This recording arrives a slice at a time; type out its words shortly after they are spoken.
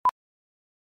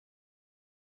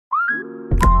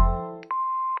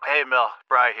Hey, Mel.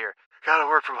 Bri here. Gotta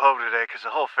work from home today because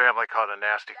the whole family caught a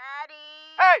nasty... Daddy!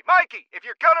 Hey, Mikey! If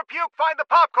you're gonna puke, find the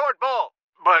popcorn bowl!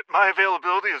 But my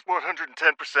availability is 110%.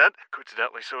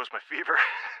 Coincidentally, so is my fever.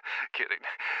 Kidding.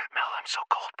 Mel, I'm so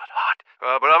cold but hot.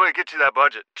 But I'm gonna get you that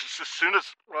budget just as soon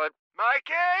as...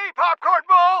 Mikey! Popcorn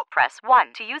bowl! Press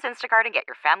 1 to use Instacart and get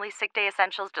your family's sick day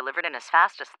essentials delivered in as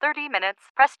fast as 30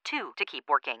 minutes. Press 2 to keep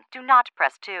working. Do not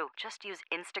press 2. Just use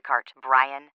Instacart,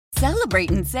 Brian.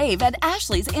 Celebrate and save at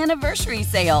Ashley's Anniversary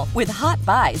Sale. With Hot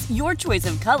Buys, your choice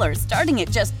of colors starting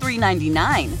at just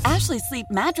 $3.99. Ashley Sleep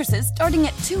mattresses starting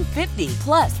at $2.50.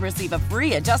 Plus, receive a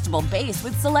free adjustable base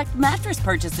with select mattress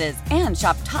purchases. And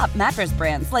shop top mattress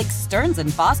brands like Stearns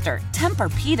 & Foster,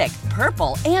 Tempur-Pedic,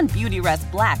 Purple, and Beautyrest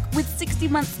Black with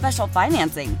 60-month special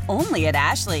financing. Only at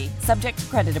Ashley. Subject to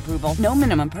credit approval. No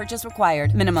minimum purchase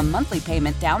required. Minimum monthly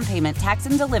payment, down payment, tax,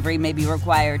 and delivery may be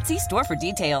required. See store for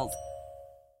details.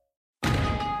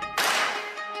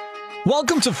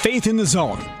 Welcome to Faith in the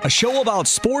Zone, a show about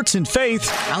sports and faith,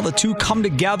 how the two come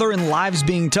together and lives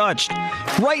being touched.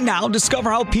 Right now, discover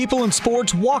how people in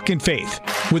sports walk in faith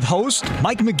with host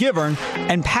Mike McGivern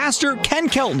and Pastor Ken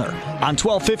Keltner on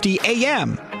 1250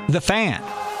 AM, The Fan.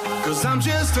 'Cause I'm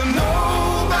just a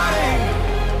nobody,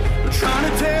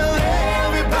 trying to tell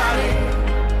everybody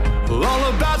all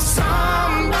about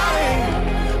somebody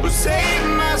who saved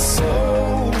my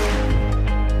soul.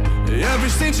 Ever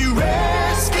since you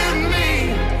rescued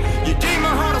me, you gave my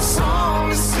heart a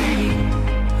song to sing.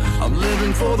 I'm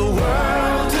living for the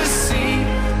world to see,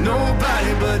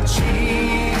 nobody but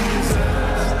Jesus.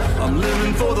 I'm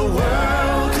living for the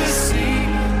world to see,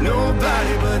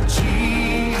 nobody but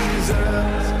Jesus.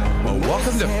 Well,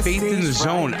 welcome to Faith in the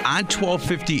Zone on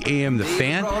 1250 AM The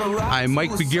Fan. I'm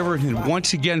Mike McGivern, and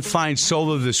once again, flying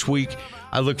solo this week.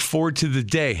 I look forward to the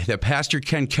day that Pastor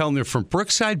Ken Keltner from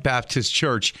Brookside Baptist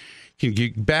Church can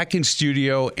get back in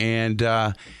studio and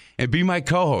be my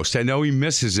co-host. I know he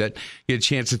misses it. Get a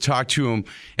chance to talk to him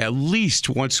at least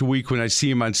once a week when I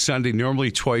see him on Sunday, normally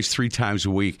twice, 3 times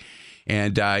a week.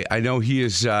 And I know he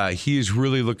is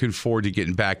really looking forward to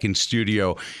getting back in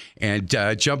studio and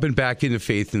jumping back into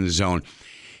Faith in the Zone.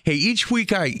 Hey, each week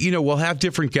we'll have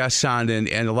different guests on, and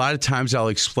a lot of times I'll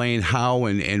explain how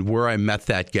and where I met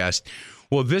that guest.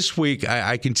 Well, this week,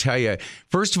 I can tell you,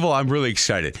 first of all, I'm really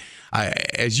excited.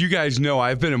 As you guys know,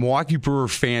 I've been a Milwaukee Brewer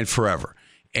fan forever,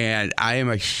 and I am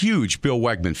a huge Bill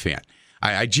Wegman fan.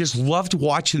 I just loved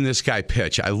watching this guy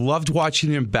pitch. I loved watching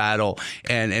him battle,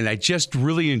 and I just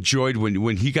really enjoyed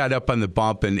when he got up on the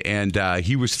bump and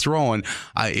he was throwing.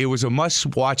 It was a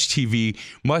must-watch TV,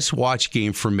 must-watch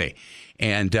game for me.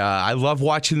 And I love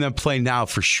watching them play now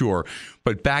for sure.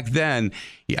 But back then,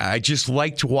 I just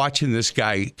liked watching this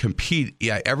guy compete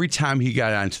every time he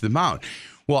got onto the mound.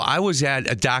 Well, I was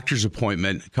at a doctor's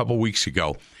appointment a couple weeks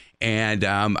ago, and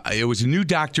it was a new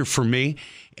doctor for me,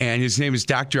 and his name is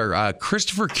Dr.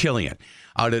 Christopher Killian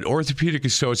out at Orthopedic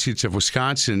Associates of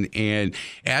Wisconsin. And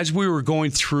as we were going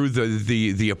through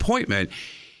the appointment,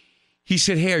 he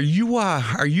said, "Hey, are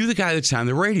you the guy that's on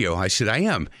the radio?" I said, "I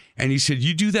am." And he said,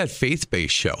 "You do that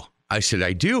faith-based show?" I said,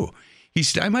 "I do." He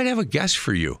said, "I might have a guest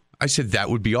for you." I said, "That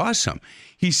would be awesome."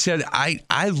 He said,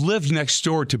 I live next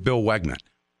door to Bill Wegman."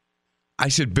 I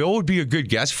said, "Bill would be a good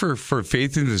guest for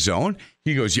Faith in the Zone?"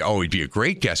 He goes, "Yeah, he'd be a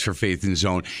great guest for Faith in the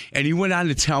Zone." And he went on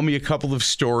to tell me a couple of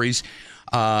stories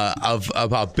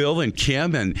about Bill and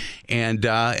Kim, and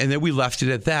then we left it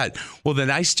at that. Well, then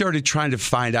I started trying to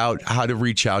find out how to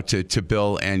reach out to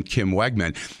Bill and Kim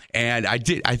Wegman, and I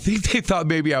did. I think they thought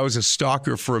maybe I was a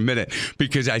stalker for a minute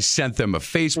because I sent them a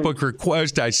Facebook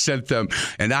request, I sent them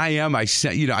an IM, I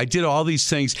did all these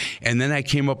things, and then I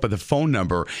came up with a phone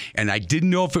number, and I didn't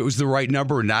know if it was the right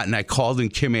number or not, and I called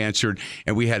and Kim answered,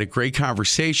 and we had a great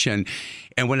conversation.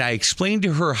 And when I explained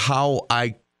to her how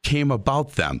I came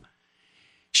about them,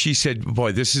 she said,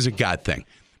 "Boy, this is a God thing,"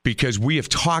 because we have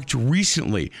talked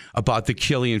recently about the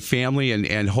Killian family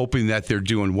and hoping that they're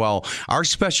doing well. Our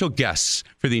special guests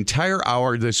for the entire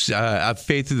hour of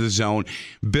Faith in the Zone,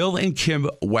 Bill and Kim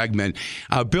Wegman.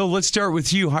 Bill, let's start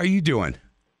with you. How are you doing?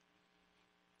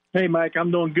 Hey, Mike, I'm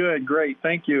doing good. Great.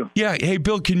 Thank you. Yeah. Hey,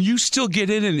 Bill, can you still get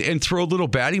in and throw a little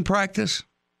batting practice?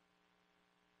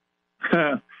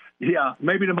 Yeah,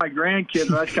 maybe to my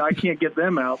grandkids. I can't get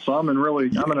them out, so I'm in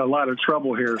a lot of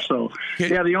trouble here. So,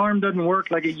 yeah, the arm doesn't work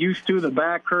like it used to. The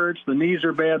back hurts, the knees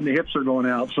are bad, and the hips are going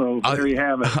out. So there you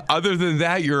have it. Other than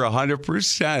that, you're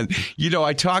 100%.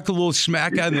 I talk a little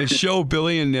smack on this show,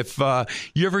 Billy, and if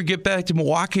you ever get back to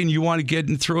Milwaukee and you want to get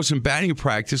and throw some batting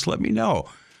practice, let me know.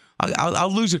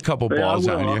 I'll lose a couple balls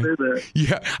on you. I'll do that.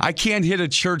 Yeah, I can't hit a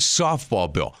church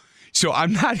softball, Bill. So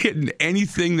I'm not hitting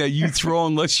anything that you throw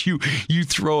unless you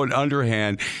throw an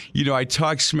underhand. You know, I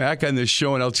talk smack on this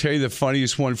show, and I'll tell you the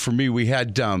funniest one for me. We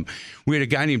had a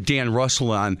guy named Dan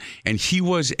Russell on, and he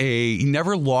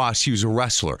never lost. He was a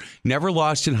wrestler, never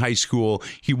lost in high school.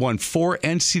 He won 4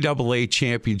 NCAA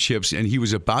championships, and he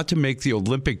was about to make the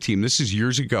Olympic team. This is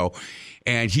years ago,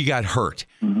 and he got hurt.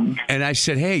 Mm-hmm. And I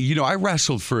said, hey, you know, I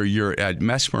wrestled for a year at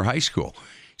Mesmer High School.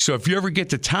 So if you ever get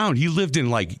to town, he lived in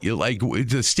like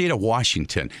the state of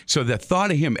Washington. So the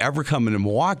thought of him ever coming to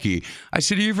Milwaukee, I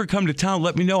said, if you ever come to town,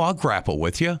 let me know. I'll grapple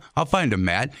with you. I'll find a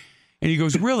mat. And he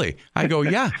goes, really? I go,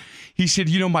 yeah. He said,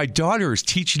 you know, my daughter is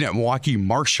teaching at Milwaukee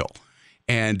Marshall.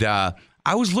 And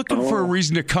I was looking for a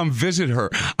reason to come visit her.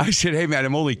 I said, hey, man,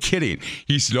 I'm only kidding.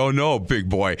 He said, oh, no, big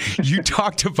boy. You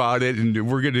talked about it, and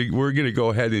we're gonna go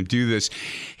ahead and do this.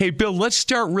 Hey, Bill, let's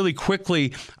start really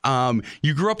quickly.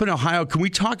 You grew up in Ohio. Can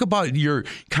we talk about your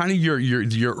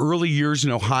early years in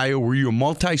Ohio? Were you a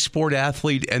multi-sport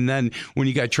athlete? And then when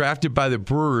you got drafted by the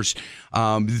Brewers,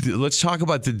 let's talk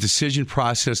about the decision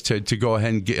process to go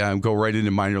ahead and go right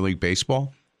into minor league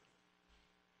baseball.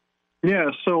 Yeah,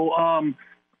 so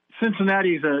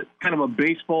Cincinnati's a kind of a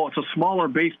baseball. It's a smaller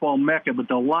baseball mecca,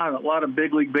 but a lot of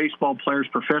big league baseball players,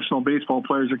 professional baseball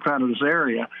players are kind of this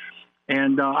area.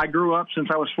 And I grew up since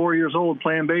I was 4 years old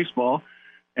playing baseball,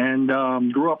 and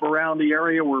grew up around the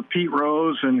area where Pete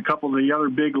Rose and a couple of the other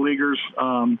big leaguers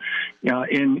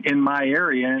in my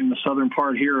area, in the southern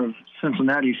part here of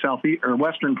Cincinnati, southeast or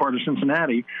western part of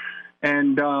Cincinnati.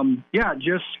 And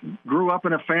just grew up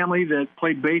in a family that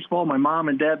played baseball. My mom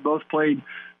and dad both played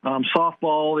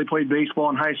softball. They played baseball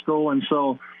in high school. And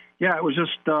so, yeah, it was just,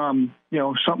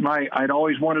 something I'd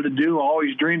always wanted to do. I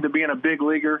always dreamed of being a big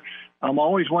leaguer.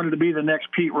 Always wanted to be the next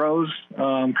Pete Rose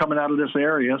coming out of this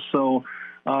area. So,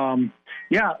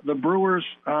 the Brewers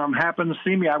happened to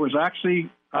see me. I was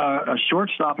actually a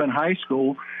shortstop in high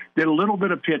school, did a little bit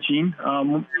of pitching.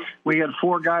 We had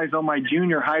 4 guys on my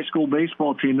junior high school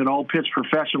baseball team that all pitched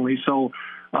professionally. So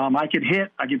I could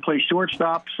hit, I could play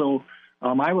shortstop. So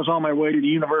I was on my way to the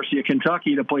University of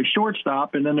Kentucky to play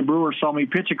shortstop, and then the Brewers saw me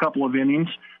pitch a couple of innings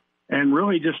and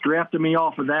really just drafted me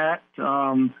off of that.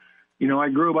 I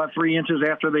grew about 3 inches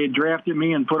after they had drafted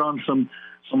me and put on some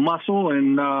muscle.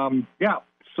 And,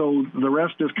 so the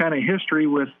rest is kind of history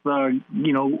with,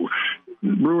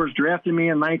 Brewers drafted me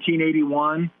in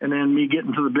 1981, and then me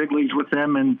getting to the big leagues with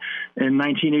them in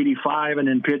 1985, and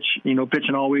then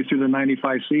pitching all the way through the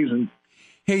 95 season.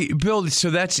 Hey, Bill, so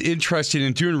that's interesting.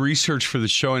 In doing research for the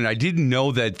show, and I didn't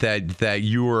know that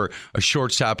you were a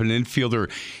shortstop and infielder.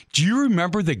 Do you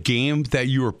remember the game that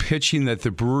you were pitching that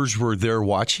the Brewers were there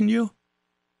watching you?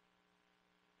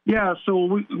 Yeah,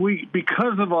 so we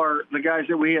because of the guys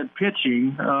that we had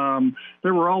pitching,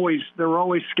 there were always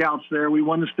scouts there. We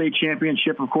won the state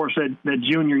championship, of course, that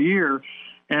junior year,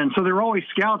 and so there were always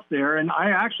scouts there. And I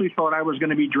actually thought I was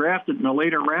going to be drafted in the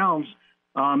later rounds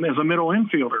as a middle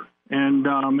infielder, and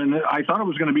I thought it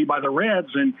was going to be by the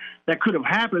Reds, and that could have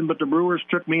happened. But the Brewers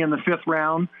took me in the 5th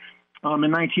round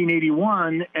in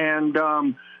 1981,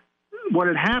 and what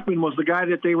had happened was the guy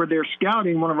that they were there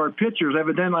scouting, one of our pitchers,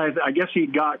 evidently, I guess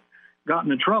he'd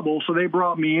gotten into trouble. So they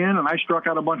brought me in, and I struck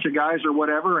out a bunch of guys or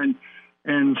whatever.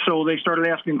 And so they started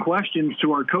asking questions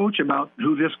to our coach about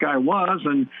who this guy was,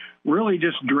 and really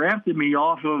just drafted me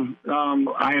off of,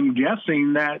 I am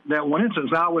guessing that one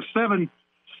instance. Now I was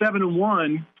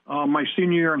 7-1 my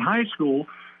senior year in high school.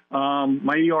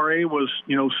 My ERA was,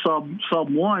 sub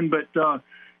 1, but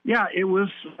it was,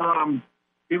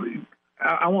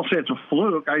 I won't say it's a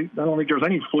fluke. I don't think there's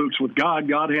any flukes with God.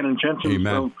 God had intentions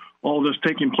of all this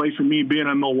taking place and me being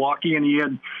in Milwaukee, and he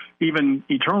had even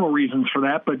eternal reasons for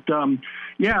that. But,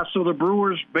 so the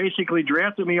Brewers basically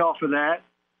drafted me off of that,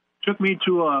 took me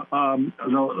to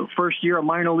the first year of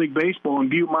minor league baseball in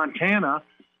Butte, Montana,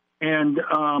 and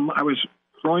I was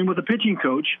throwing with a pitching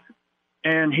coach.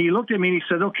 And he looked at me and he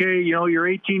said, okay, you're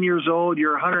 18 years old,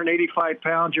 you're 185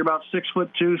 pounds, you're about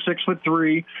 6'2",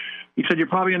 6'3". He said, you're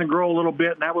probably going to grow a little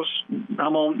bit. And that was,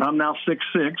 I'm now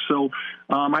 6'6", so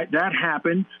that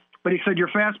happened. But he said, your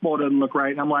fastball doesn't look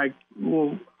right. And I'm like,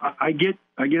 well, I get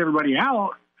everybody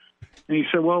out. And he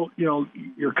said, well,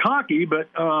 you're cocky, but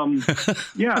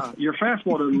your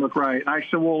fastball doesn't look right. And I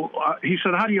said, well, he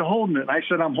said, how do you holding it? And I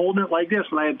said, I'm holding it like this.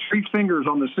 And I had 3 fingers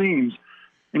on the seams.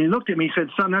 And he looked at me, he said,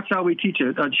 son, that's how we teach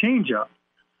a changeup.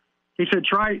 He said,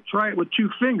 try it with 2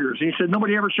 fingers. And he said,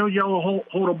 nobody ever showed you how to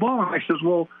hold a ball. And I says,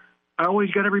 well, I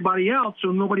always got everybody out,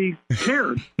 so nobody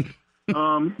cared.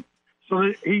 I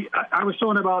was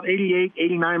throwing about 88,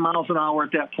 89 miles an hour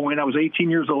at that point. I was 18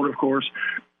 years old, of course.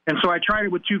 And so I tried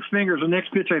it with 2 fingers. The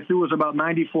next pitch I threw was about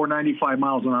 94, 95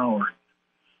 miles an hour.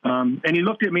 And he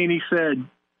looked at me and he said,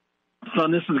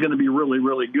 "Son, this is going to be really,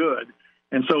 really good."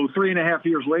 And so 3.5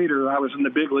 years later, I was in the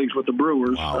big leagues with the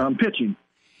Brewers, pitching.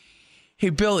 Hey,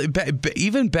 Bill,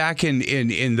 even back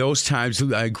in those times,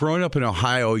 growing up in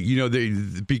Ohio,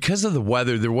 because of the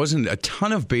weather, there wasn't a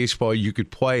ton of baseball you could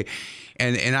play.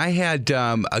 And I had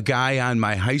a guy on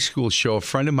my high school show, a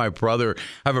friend of my brother.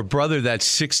 I have a brother that's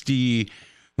 60,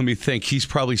 let me think, he's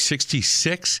probably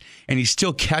 66, and he's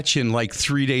still catching like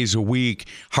 3 days a week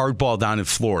hardball down in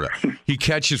Florida. He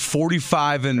catches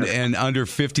 45 and under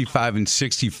 55 and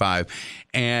 65.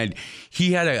 And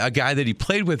he had a guy that he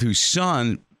played with whose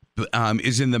son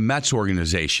is in the Mets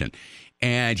organization.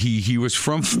 And he was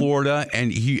from Florida,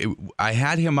 and I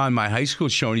had him on my high school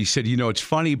show, and he said, it's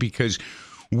funny because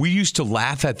we used to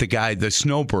laugh at the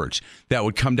Snowbirds that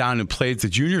would come down and play at the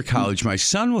junior college my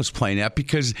son was playing at,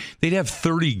 because they'd have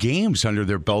 30 games under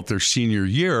their belt their senior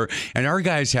year, and our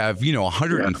guys have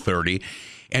 130.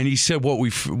 And he said what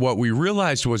we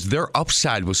realized was their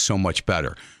upside was so much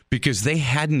better because they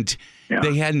hadn't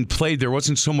played. There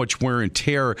wasn't so much wear and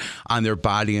tear on their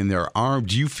body and their arm.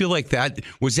 Do you feel like that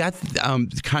was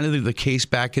kind of the case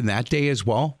back in that day as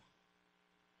well?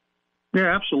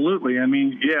 Yeah, absolutely. I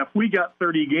mean, if we got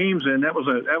 30 games in, that was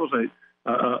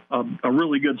a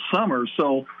really good summer.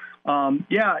 So,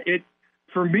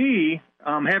 for me,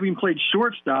 having played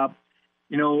shortstop,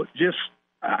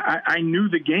 I knew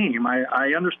the game.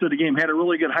 I understood the game. Had a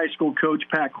really good high school coach,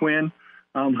 Pat Quinn,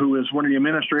 who was one of the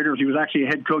administrators. He was actually a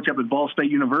head coach up at Ball State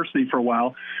University for a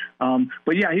while.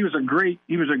 He was a great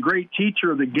teacher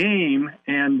of the game,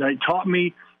 and he taught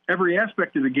me every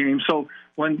aspect of the game. So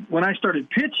when I started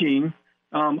pitching,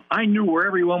 I knew where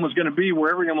everyone was going to be,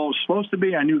 where everyone was supposed to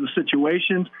be. I knew the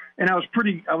situations, and I was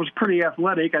pretty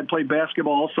athletic. I played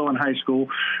basketball also in high school,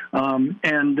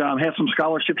 and had some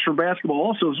scholarships for basketball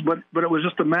also. But it was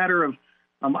just a matter of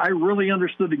I really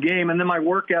understood the game, and then my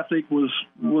work ethic was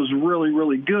really,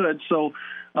 really good. So,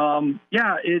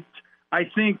 I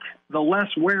think the less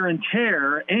wear and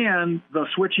tear and the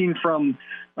switching from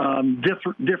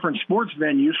different sports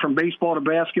venues, from baseball to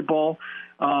basketball,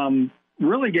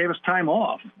 really gave us time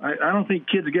off. I don't think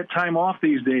kids get time off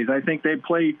these days. I think they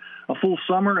play a full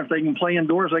summer. If they can play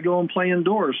indoors, they go and play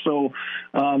indoors. So,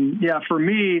 for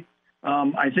me,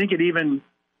 I think it even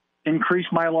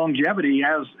increased my longevity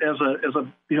as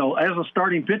a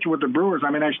starting pitcher with the Brewers. I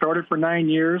mean, I started for 9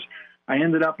 years. I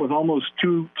ended up with almost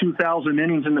 2,000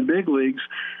 innings in the big leagues.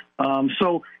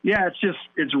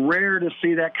 It's rare to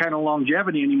see that kind of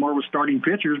longevity anymore with starting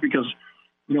pitchers, because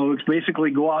it's basically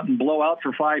go out and blow out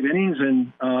for 5 innings,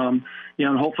 and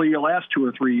and hopefully you'll last 2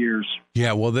 or 3 years.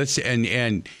 Yeah, well, that's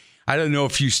and I don't know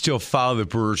if you still follow the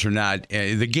Brewers or not.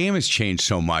 The game has changed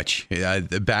so much.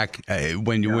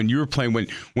 When you were playing,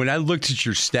 when I looked at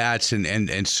your stats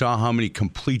and saw how many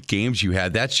complete games you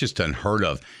had, that's just unheard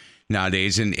of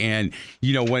nowadays. And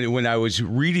when I was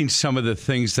reading some of the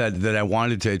things that I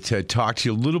wanted to talk to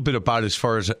you a little bit about as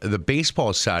far as the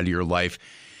baseball side of your life.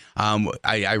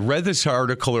 I read this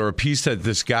article or a piece that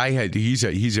this guy had. He's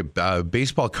a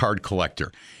baseball card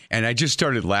collector, and I just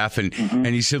started laughing. Mm-hmm. And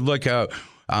he said, "Look,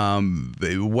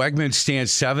 Wegman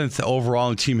stands 7th overall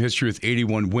in team history with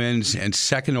 81 wins and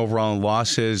 2nd overall in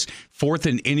losses, 4th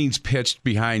in innings pitched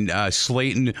behind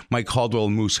Slayton, Mike Caldwell,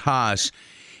 and Moose Haas."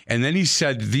 And then he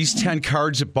said, these 10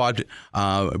 cards brought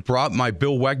my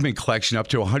Bill Wegman collection up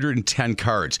to 110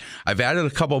 cards. I've added a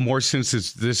couple more since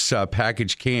this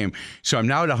package came. So I'm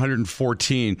now at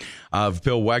 114 of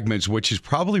Bill Wegman's, which is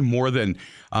probably more than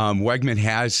Wegman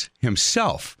has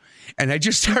himself. And I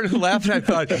just started laughing. I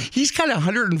thought, he's got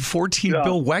 114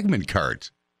 Bill Wegman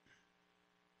cards.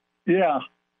 Yeah.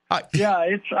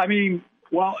 In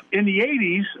the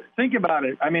 80s, think about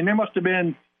it. I mean, there must have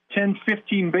been 10,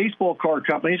 15 baseball card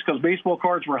companies, because baseball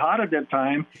cards were hot at that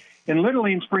time. And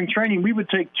literally in spring training, we would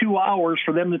take 2 hours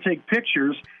for them to take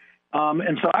pictures.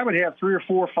 And so I would have 3 or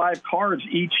 4 or 5 cards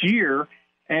each year.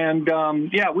 And,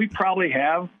 we probably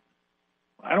have,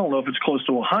 I don't know if it's close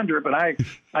to 100, but I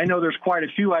know there's quite a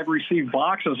few. I've received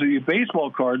boxes of these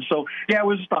baseball cards. So, it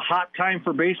was just a hot time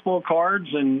for baseball cards,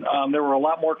 and there were a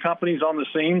lot more companies on the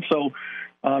scene. So,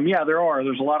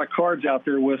 there's a lot of cards out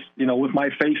there with my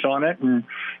face on it. And,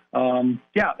 and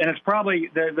it's probably,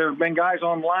 there have been guys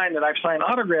online that I've signed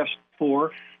autographs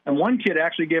for. And one kid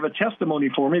actually gave a testimony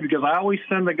for me, because I always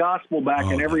send the gospel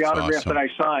back in every autograph that I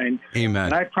sign. Amen.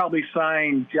 And I've probably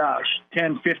signed,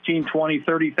 10, 15, 20,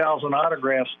 30,000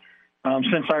 autographs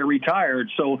since I retired.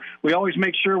 So we always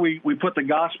make sure we put the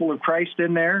gospel of Christ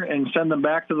in there and send them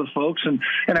back to the folks. And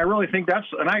I really think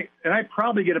and I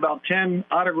probably get about 10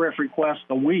 autograph requests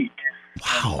a week.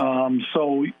 Wow.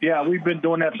 So, yeah, we've been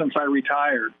doing that since I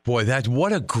retired. Boy,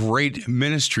 what a great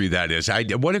ministry that is.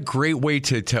 What a great way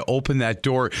to open that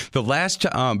door. The last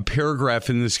paragraph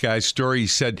in this guy's story, he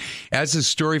said, as the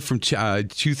story from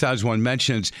 2001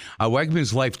 mentions,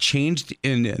 Wegman's life changed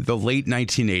in the late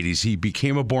 1980s. He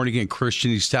became a born-again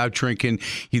Christian. He stopped drinking.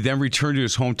 He then returned to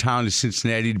his hometown of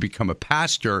Cincinnati to become a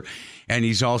pastor, and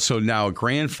he's also now a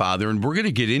grandfather. And we're going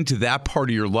to get into that part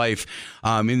of your life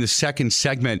in the second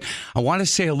segment. I want to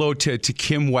say hello to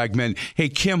Kim Wegman. Hey,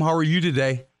 Kim, how are you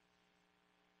today?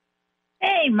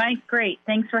 Hey, Mike, great.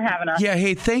 Thanks for having us. Yeah,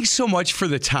 hey, thanks so much for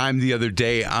the time the other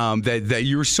day that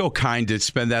you were so kind to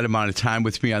spend that amount of time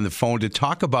with me on the phone to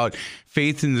talk about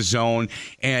Faith in the Zone.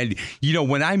 And, you know,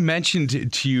 when I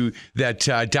mentioned to you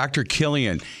that Dr.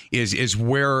 Killian is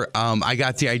where I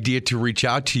got the idea to reach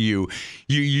out to you,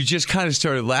 you just kind of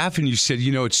started laughing. You said,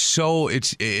 you know,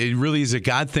 it really is a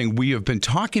God thing. We have been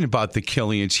talking about the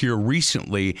Killians here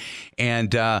recently,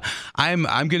 and I'm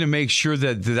going to make sure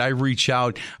that I reach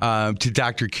out to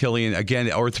Dr. Killian,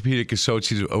 again, Orthopedic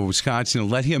Associates of Wisconsin,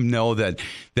 and let him know that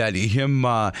him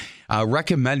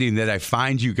recommending that I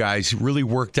find you guys really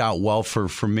worked out well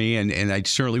for me, and I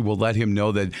certainly will let him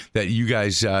know that you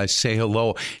guys say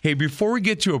hello. Hey, before we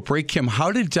get to a break, Kim,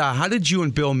 how did you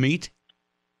and Bill meet?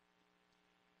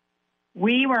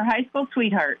 We were high school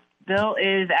sweethearts. Bill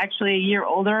is actually a year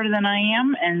older than I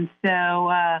am, and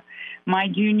so my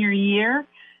junior year,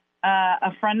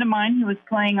 a friend of mine who was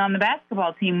playing on the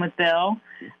basketball team with Bill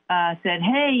said,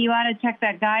 hey, you ought to check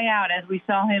that guy out, as we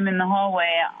saw him in the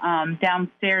hallway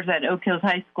downstairs at Oak Hills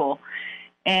High School.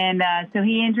 And so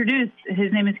he introduced,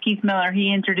 his name is Keith Miller,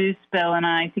 he introduced Bill and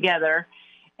I together.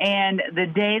 And the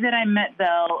day that I met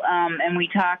Bill and we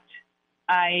talked,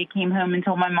 I came home and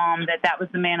told my mom that was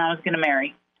the man I was going to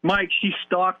marry. Mike, she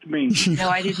stalked me. No,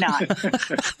 I did not.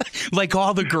 Like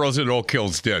all the girls at Oak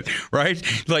Hills did, right?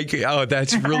 Like, oh,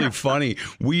 that's really funny.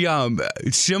 We,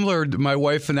 similar, my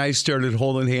wife and I started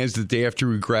holding hands the day after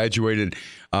we graduated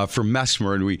from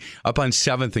Messmer, and we up on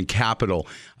 7th and Capitol.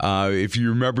 If you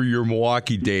remember your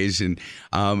Milwaukee days, and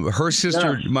her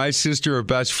sister, my sister are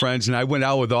best friends, and I went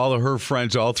out with all of her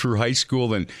friends all through high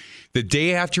school. And the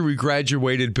day after we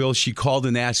graduated, Bill, she called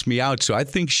and asked me out. So I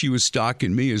think she was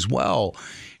stalking me as well.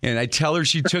 And I tell her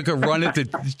she took a run at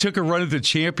the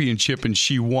championship and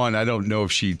she won. I don't know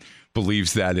if she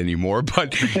believes that anymore,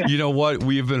 but you know what?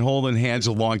 We have been holding hands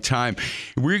a long time.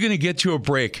 We're going to get to a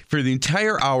break. For the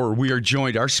entire hour, we are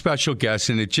joined, our special guest,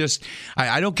 and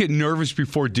I don't get nervous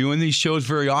before doing these shows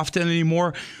very often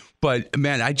anymore. But,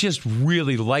 man, I just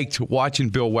really liked watching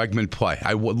Bill Wegman play.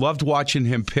 I loved watching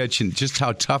him pitch and just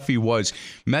how tough he was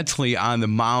mentally on the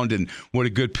mound and what a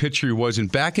good pitcher he was.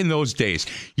 And back in those days,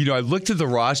 you know, I looked at the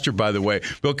roster, by the way,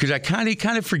 Bill, because I kind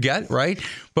of forget, right?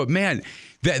 But, man,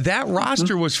 that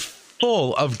roster was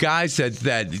full of guys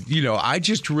that you know, I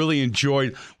just really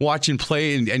enjoyed watching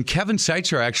play. And Kevin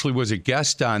Seitzer actually was a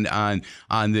guest on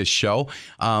this show.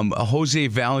 Jose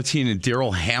Valentin and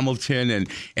Daryl Hamilton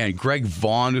and Greg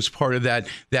Vaughn was part of that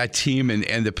team,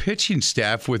 and the pitching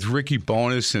staff with Ricky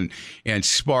Bonas and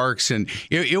Sparks, and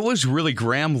it was really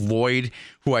Graham Lloyd,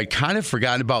 who I'd kind of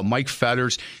forgotten about, Mike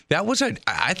Fetters.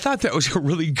 I thought that was a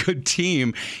really good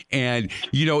team. And,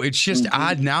 you know, it's just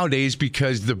odd nowadays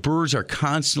because the Brewers are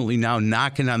constantly now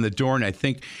knocking on the door. And I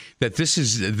think that this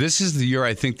is the year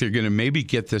I think they're going to maybe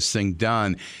get this thing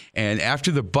done. And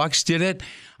after the Bucks did it,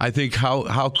 I think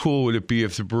how cool would it be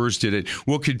if the Brewers did it?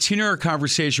 We'll continue our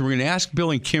conversation. We're going to ask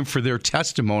Bill and Kim for their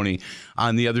testimony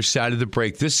on the other side of the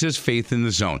break. This is Faith in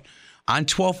the Zone on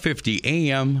 1250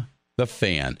 AM, The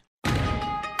Fan.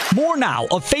 More now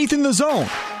of Faith in the Zone,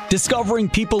 discovering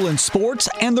people in sports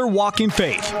and their walk in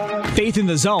faith. Faith in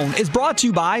the Zone is brought to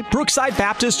you by Brookside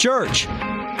Baptist Church.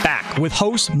 Back with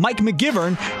host Mike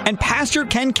McGivern and Pastor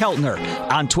Ken Keltner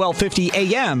on 1250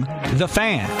 AM, The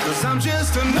Fan. 'Cause I'm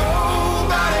just a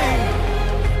nobody,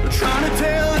 trying to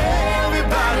tell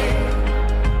everybody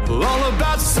all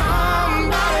about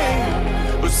somebody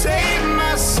who saved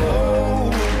my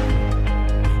soul.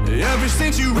 Ever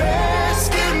since you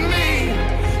rescued me,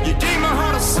 you gave my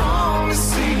heart a song to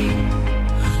sing.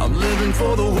 I'm living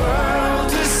for the world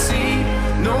to see.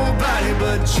 Nobody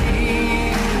but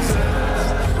Jesus.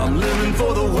 I'm living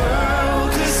for the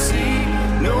world to see.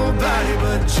 Nobody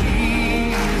but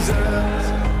Jesus.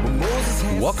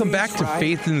 Welcome back to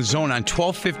Faith in the Zone on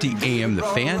 1250 AM, The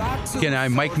Fan. Again,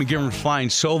 I'm Mike McGivern flying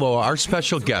solo. Our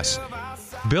special guest,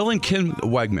 Bill and Kim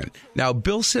Wegman. Now,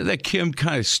 Bill said that Kim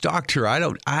kind of stalked her. I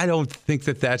don't think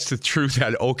that that's the truth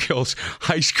at Oak Hills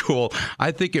High School.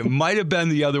 I think it might have been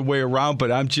the other way around,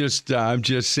 but I'm just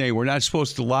saying we're not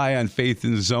supposed to lie on Faith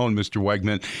in the Zone, Mr.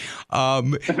 Wegman.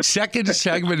 Second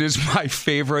segment is my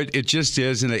favorite. It just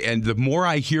is, and the more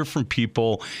I hear from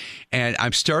people, and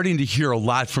I'm starting to hear a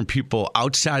lot from people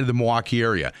outside of the Milwaukee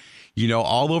area,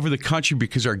 all over the country,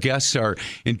 because our guests are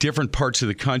in different parts of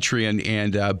the country,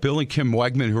 and Bill and Kim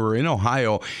Wegman, who are in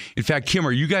Ohio. In fact, Kim,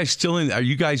 are you guys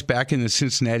back in the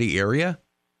Cincinnati area?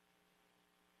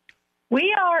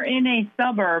 We are in a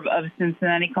suburb of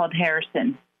Cincinnati called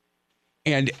Harrison.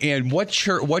 And what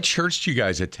church do you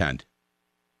guys attend?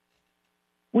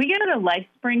 We go to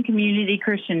LifeSpring Community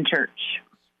Christian Church.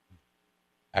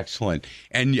 Excellent.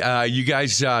 And you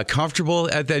guys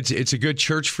comfortable at that? It's a good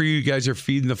church for you? You guys are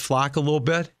feeding the flock a little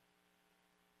bit?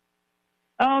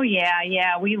 Oh,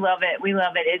 yeah. We love it.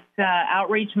 It's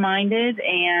outreach-minded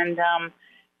and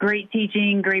great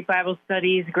teaching, great Bible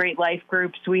studies, great life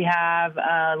groups we have.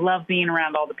 Love being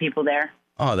around all the people there.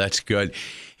 Oh, that's good.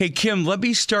 Hey, Kim, let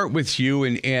me start with you.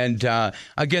 And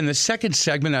again, the second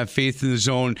segment on Faith in the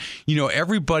Zone,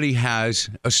 everybody has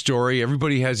a story.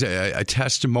 Everybody has a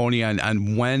testimony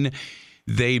on when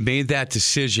they made that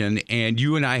decision. And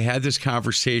you and I had this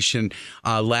conversation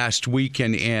last week.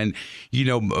 And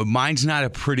mine's not a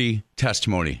pretty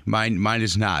testimony. Mine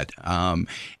is not.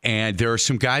 And there are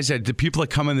some guys the people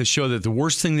that come on the show that the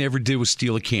worst thing they ever did was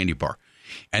steal a candy bar.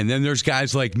 And then there's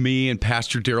guys like me and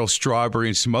Pastor Darryl Strawberry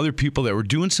and some other people that were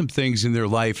doing some things in their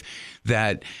life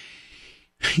that,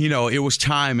 it was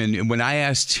time. And when I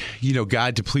asked,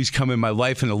 God to please come in my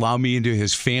life and allow me into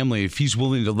his family, if he's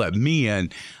willing to let me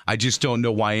in, I just don't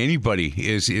know why anybody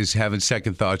is having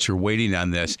second thoughts or waiting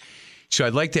on this. So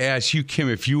I'd like to ask you, Kim,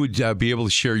 if you would be able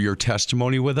to share your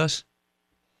testimony with us.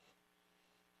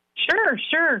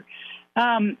 Sure.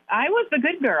 I was the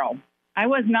good girl. I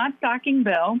was not stalking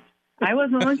Bill. I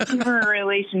wasn't looking for a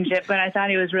relationship, but I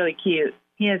thought he was really cute.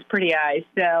 He has pretty eyes.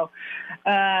 So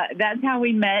that's how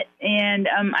we met. And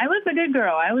I was a good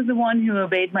girl. I was the one who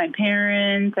obeyed my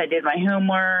parents. I did my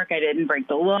homework. I didn't break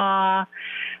the law.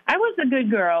 I was a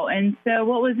good girl. And so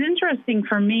what was interesting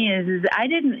for me is I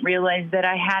didn't realize that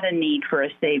I had a need for a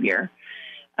savior.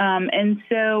 And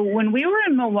so when we were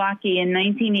in Milwaukee in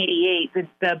 1988,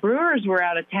 the Brewers were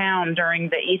out of town during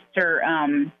the Easter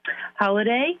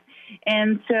holiday.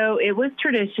 And so it was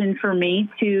tradition for me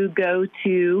to go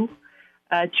to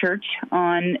church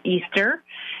on Easter.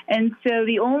 And so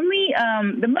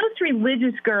the most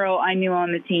religious girl I knew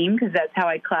on the team, because that's how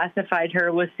I classified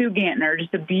her, was Sue Gantner,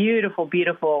 just a beautiful,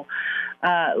 beautiful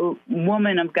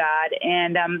woman of God.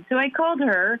 And so I called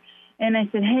her and I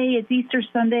said, hey, it's Easter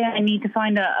Sunday. I need to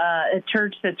find a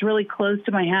church that's really close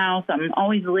to my house. I'm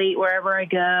always late wherever I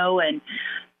go. And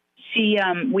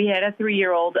we had a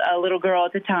 3-year-old little girl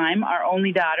at the time, our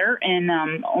only daughter and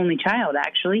only child,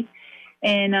 actually.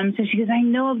 And so she goes, I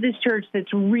know of this church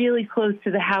that's really close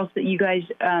to the house that you guys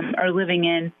are living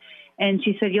in. And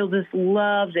she said, you'll just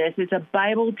love this. It's a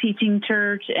Bible teaching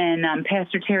church, and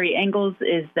Pastor Terry Engels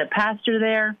is the pastor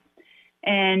there.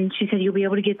 And she said, you'll be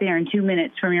able to get there in 2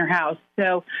 minutes from your house.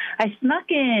 So I snuck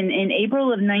in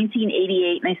April of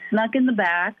 1988, and I snuck in the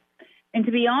back. And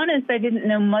to be honest, I didn't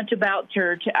know much about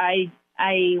church. I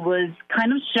was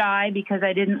kind of shy because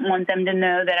I didn't want them to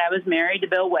know that I was married to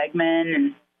Bill Wegman.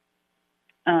 And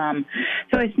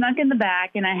so I snuck in the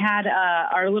back, and I had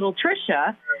our little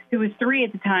Trisha, who was 3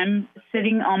 at the time,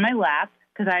 sitting on my lap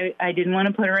because I didn't want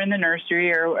to put her in the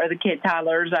nursery or the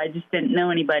toddlers. I just didn't know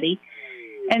anybody.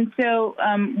 And so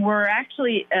we're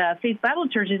actually, Faith Bible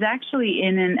Church is actually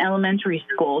in an elementary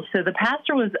school. So the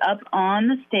pastor was up on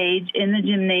the stage in the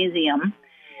gymnasium.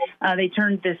 They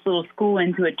turned this little school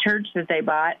into a church that they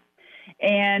bought.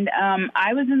 And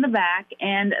I was in the back,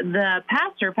 and the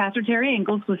pastor, Pastor Terry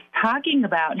Engels, was talking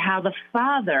about how the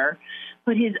Father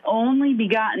put his only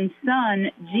begotten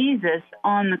Son, Jesus,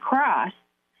 on the cross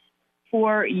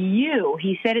for you.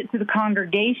 He said it to the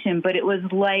congregation, but it was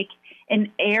like an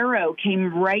arrow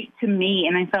came right to me,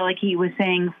 and I felt like he was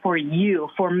saying, for you,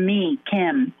 for me,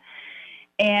 Kim.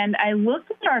 And I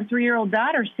looked at our 3-year-old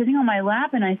daughter sitting on my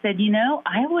lap, and I said,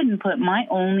 I wouldn't put my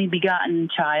only begotten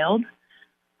child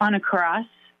on a cross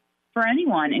for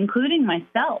anyone, including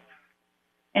myself.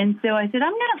 And so I said,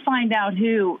 I'm going to find out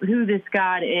who this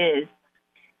God is.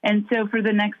 And so for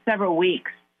the next several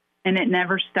weeks, and it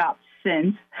never stopped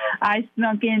since, I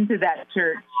snuck into that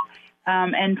church.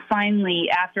 And finally,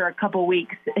 after a couple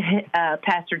weeks,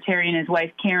 Pastor Terry and his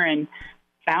wife, Karen,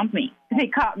 found me. They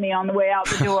caught me on the way out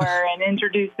the door and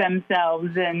introduced themselves.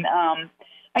 And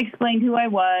I explained who I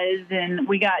was, and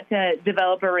we got to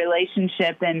develop a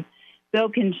relationship, and Bill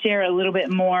can share a little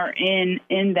bit more in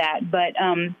that. But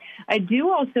I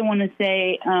do also want to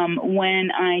say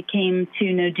when I came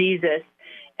to know Jesus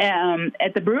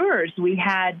at the Brewers, we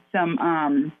had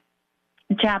some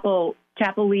chapel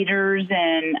leaders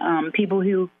and people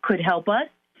who could help us.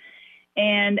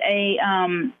 And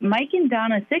Mike and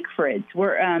Donna Siegfrieds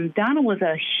were. Donna was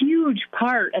a huge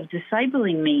part of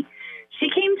discipling me. She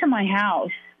came to my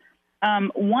house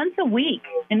once a week,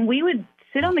 and we would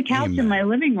sit on the couch in my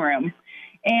living room,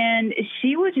 and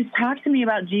she would just talk to me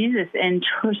about Jesus and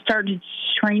start to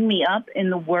train me up in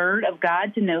the Word of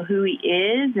God to know who He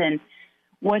is and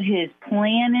what His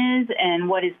plan is and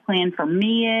what His plan for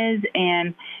me is.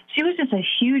 And she was just a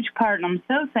huge part, and I'm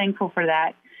so thankful for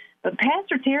that. But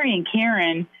Pastor Terry and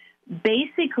Karen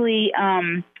basically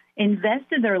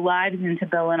invested their lives into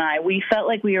Bill and I. We felt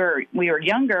like we were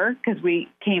younger because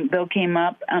Bill came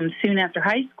up soon after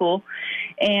high school,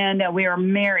 and we were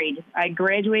married. I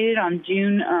graduated on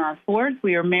June 4th.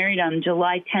 We were married on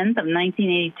July 10th of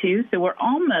 1982, so we're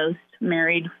almost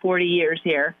married 40 years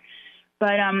here.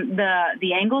 But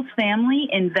the Angles family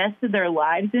invested their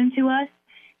lives into us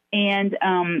and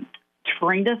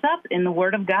trained us up in the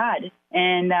Word of God.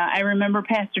 And I remember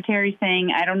Pastor Terry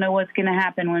saying, I don't know what's going to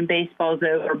happen when baseball's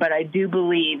over, but I do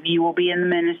believe you will be in the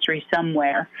ministry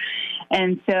somewhere.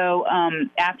 And so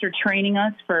after training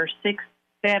us for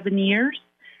 6-7 years,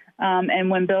 and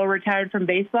when Bill retired from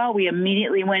baseball, we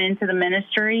immediately went into the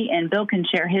ministry, and Bill can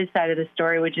share his side of the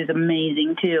story, which is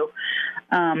amazing too.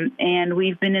 And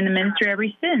we've been in the ministry ever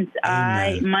since.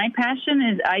 My passion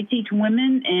is I teach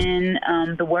women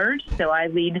in the Word, so I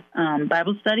lead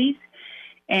Bible studies.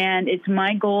 And it's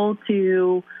my goal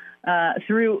to,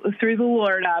 through the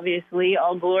Lord, obviously,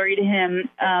 all glory to Him,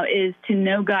 is to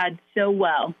know God so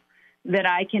well that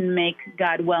I can make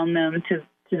God well known to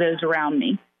those around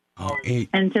me.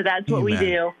 And so that's what we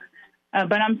do.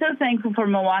 But I'm so thankful for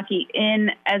Milwaukee.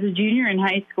 As a junior in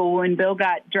high school, when Bill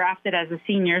got drafted as a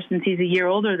senior, since he's a year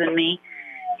older than me,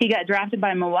 he got drafted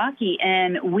by Milwaukee,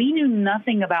 and we knew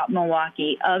nothing about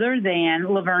Milwaukee other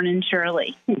than Laverne and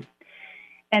Shirley.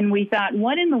 And we thought,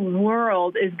 what in the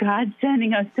world is God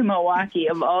sending us to Milwaukee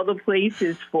of all the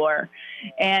places for?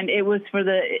 And it was for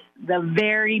the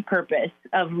very purpose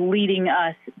of leading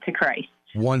us to Christ.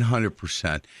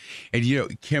 100%.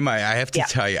 And Kim, I have to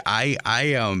tell you, I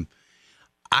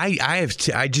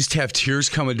just have tears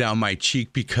coming down my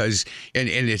cheek because, and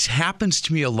it happens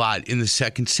to me a lot in the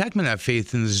second segment of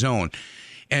Faith in the Zone.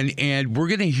 And we're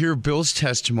going to hear Bill's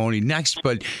testimony next,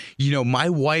 but my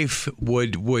wife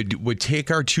would take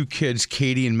our two kids,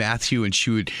 Katie and Matthew, and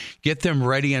she would get them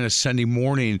ready on a Sunday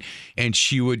morning, and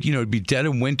she would it'd be dead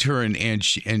of winter,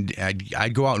 and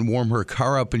I'd go out and warm her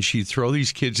car up, and she'd throw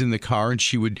these kids in the car, and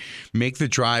she would make the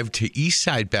drive to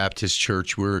Eastside Baptist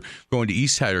Church. We're going to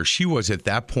Eastside, or she was at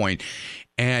that point.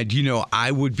 And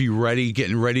I would be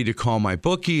getting ready to call my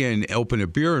bookie and open a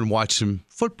beer and watch some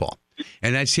football.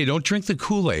 And I'd say, don't drink the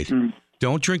Kool-Aid.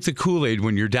 Don't drink the Kool-Aid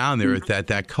when you're down there at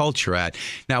that culture at.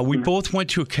 Now, we both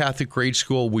went to a Catholic grade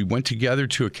school. We went together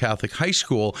to a Catholic high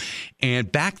school.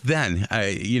 And back then,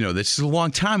 this is a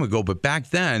long time ago, but back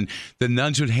then, the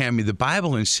nuns would hand me the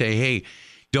Bible and say, hey,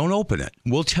 don't open it.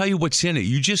 We'll tell you what's in it.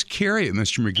 You just carry it,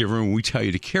 Mr. McGivern, when we tell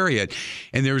you to carry it.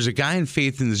 And there was a guy in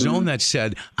Faith in the Zone that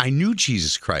said, I knew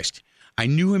Jesus Christ. I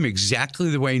knew him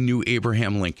exactly the way I knew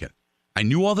Abraham Lincoln. I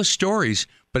knew all the stories,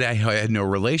 but I had no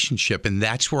relationship, and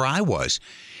that's where I was.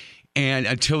 And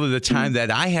until the time that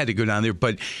I had to go down there.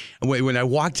 But when I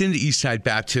walked into Eastside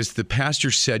Baptist, the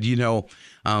pastor said,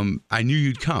 I knew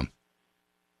you'd come.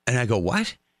 And I go,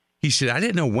 what? He said, I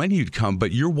didn't know when you'd come,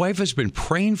 but your wife has been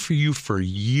praying for you for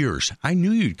years. I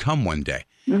knew you'd come one day.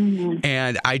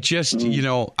 And I just,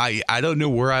 I don't know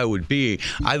where I would be.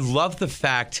 I love the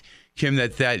fact, Kim,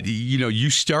 that you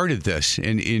started this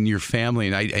in your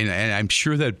family, and I'm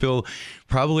sure that Bill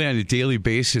probably on a daily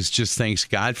basis just thanks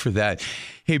God for that.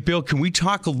 Hey, Bill, can we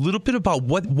talk a little bit about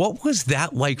what was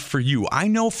that like for you? I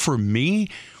know for me,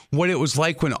 what it was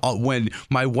like when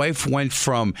my wife went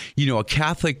from a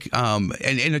Catholic and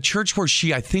in a church where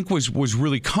she I think was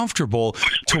really comfortable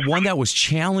to one that was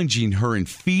challenging her and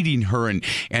feeding her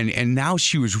and now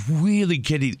she was really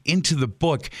getting into the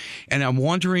book. And I'm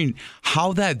wondering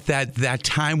how that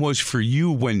time was for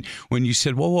you when you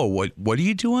said, whoa, what are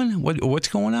you doing? What's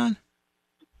going on?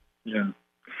 Yeah.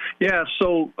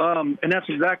 So and that's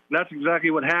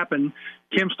exactly what happened.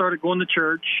 Kim started going to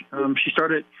church.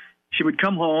 She would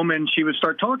come home and she would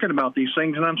start talking about these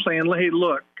things, and I'm saying, "Hey,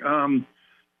 look,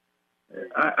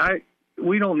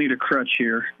 we don't need a crutch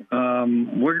here.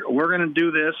 We're going to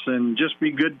do this and just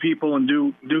be good people and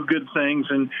do good things,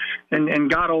 and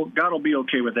God'll be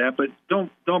okay with that. But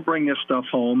don't bring this stuff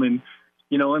home. And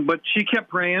but she kept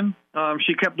praying.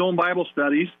 She kept doing Bible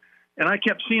studies, and I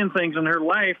kept seeing things in her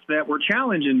life that were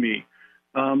challenging me.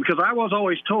 Because I was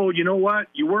always told, you know what,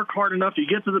 you work hard enough, you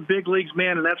get to the big leagues,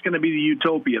 man, and that's going to be the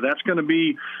utopia. That's going to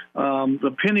be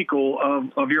the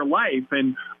pinnacle of your life,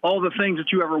 and all the things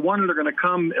that you ever wanted are going to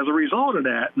come as a result of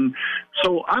that. And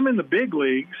so I'm in the big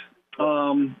leagues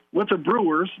with the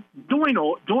Brewers,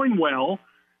 doing well,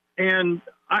 and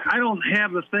I don't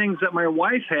have the things that my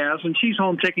wife has, and she's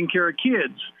home taking care of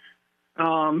kids.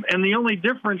 And the only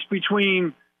difference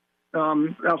between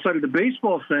outside of the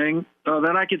baseball thing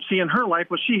that I could see in her life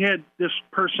was she had this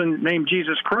person named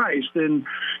Jesus Christ, and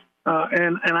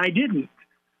I didn't.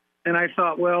 And I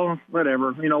thought, well,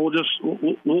 whatever,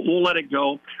 we'll let it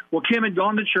go. Well, Kim had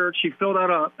gone to church. She filled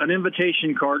out an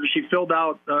invitation card. She filled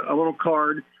out a little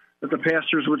card that the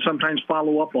pastors would sometimes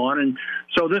follow up on. And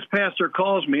so this pastor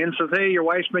calls me and says, hey, your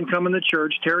wife's been coming to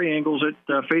church, Terry Engels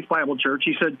at Faith Bible Church.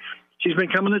 He said, she's been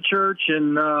coming to church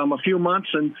in a few months,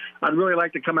 and I'd really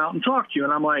like to come out and talk to you.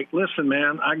 And I'm like, listen,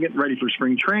 man, I'm getting ready for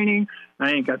spring training.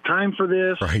 I ain't got time for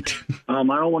this. Right. I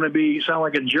don't want to sound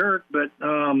like a jerk, but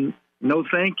no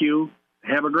thank you.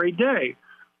 Have a great day.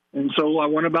 And so I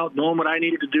went about doing what I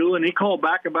needed to do, and he called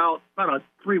back about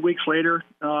 3 weeks later,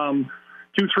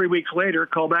 2-3 weeks later,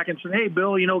 called back and said, hey,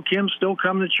 Bill, Kim's still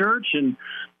coming to church, and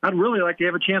I'd really like to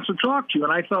have a chance to talk to you.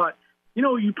 And I thought,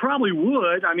 you probably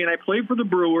would. I mean, I played for the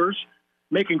Brewers,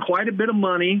 making quite a bit of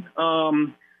money.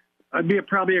 I'd be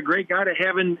probably a great guy to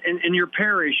have in your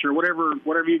parish or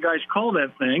whatever you guys call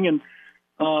that thing. And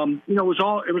it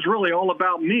was really all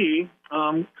about me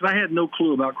because I had no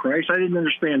clue about Christ. I didn't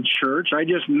understand church. I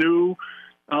just knew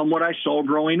what I saw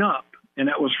growing up, and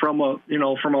that was from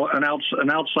an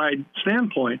outside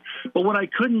standpoint. But what I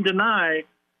couldn't deny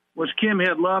was Kim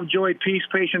had love, joy, peace,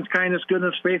 patience, kindness,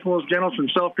 goodness, faithfulness, gentleness,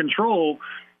 and self-control.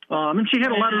 And she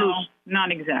had a lot of those. Not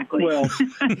exactly. Well,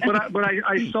 but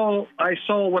I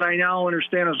saw what I now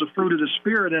understand as the fruit of the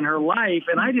Spirit in her life,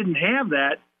 and I didn't have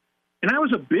that. And I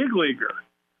was a big leaguer.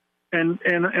 And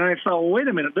I thought, well, wait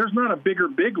a minute, there's not a bigger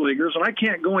big leaguers, and I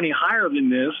can't go any higher than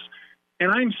this.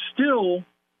 And I'm still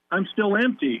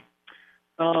empty.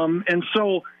 And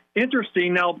so,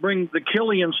 interesting. Now, bring the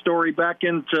Killian story back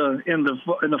in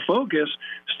the focus.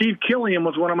 Steve Killian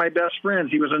was one of my best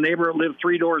friends. He was a neighbor that lived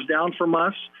 3 doors down from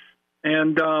us,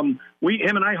 and him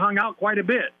and I hung out quite a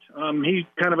bit. He's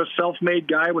kind of a self-made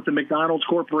guy with the McDonald's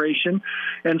Corporation,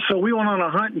 and so we went on a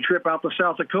hunting trip out to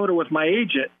South Dakota with my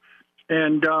agent,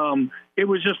 and it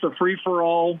was just a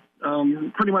free-for-all,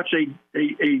 pretty much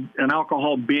an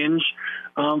alcohol binge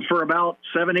for about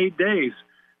 7-8 days.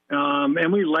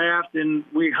 And we laughed and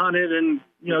we hunted and,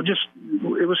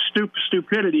 it was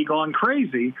stupidity gone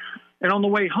crazy. And on the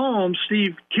way home,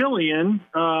 Steve Killian,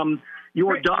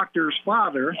 your doctor's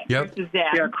father, yep.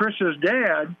 Chris's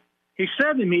dad, he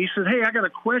said to me, he said, hey, I got a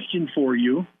question for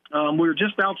you. We were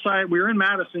just outside. We were in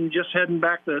Madison, just heading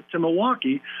back to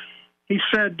Milwaukee. He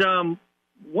said,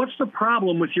 what's the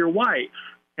problem with your wife?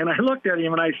 And I looked at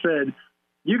him and I said,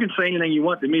 you can say anything you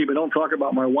want to me, but don't talk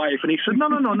about my wife. And he said,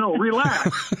 no,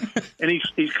 relax. And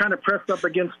he's kind of pressed up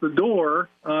against the door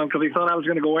because he thought I was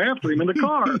going to go after him in the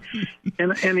car.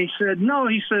 And he said, no,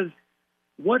 he says,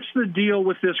 what's the deal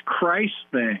with this Christ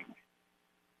thing?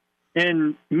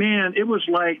 And, man, it was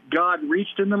like God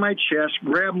reached into my chest,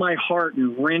 grabbed my heart,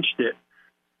 and wrenched it.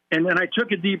 And then I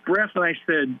took a deep breath, and I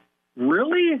said,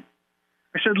 really?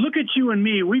 I said, look at you and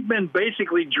me. We've been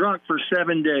basically drunk for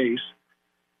 7 days.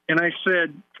 And I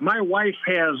said, my wife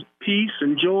has peace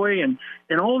and joy and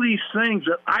all these things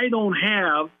that I don't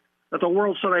have that the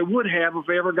world said I would have if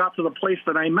I ever got to the place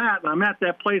that I'm at. And I'm at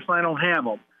that place and I don't have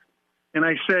them. And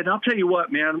I said, I'll tell you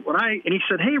what, man. And he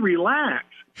said, hey, relax.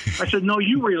 I said, no,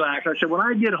 you relax. I said, when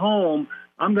I get home,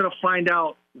 I'm going to find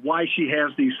out why she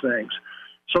has these things.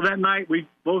 So that night we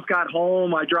both got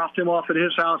home. I dropped him off at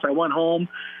his house. I went home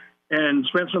and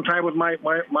spent some time with my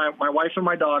wife and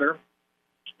my daughter.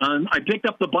 I picked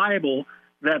up the Bible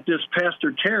that this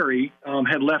Pastor Terry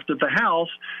had left at the house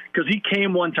because he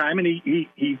came one time and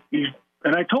he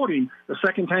and I told him the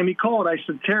second time he called, I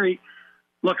said, Terry,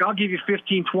 look, I'll give you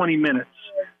 15, 20 minutes.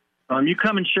 You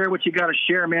come and share what you got to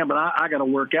share, man, but I got to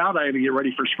work out. I got to get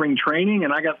ready for spring training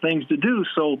and I got things to do.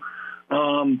 So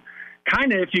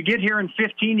kind of if you get here in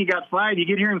 15, you got 5. You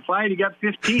get here in 5, you got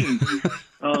 15.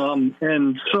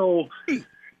 And so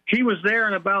he was there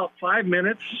in about 5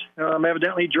 minutes.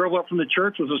 Evidently, he drove up from the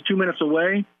church, was 2 minutes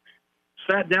away,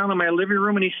 sat down in my living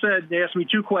room, and he asked me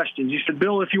two questions. He said,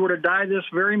 Bill, if you were to die this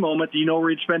very moment, do you know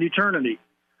where you'd spend eternity?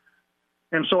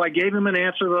 And so I gave him an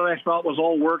answer that I thought was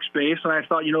all works-based, and I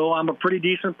thought, I'm a pretty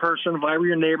decent person. If I were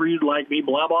your neighbor, you'd like me,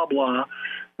 blah, blah, blah.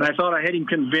 And I thought I had him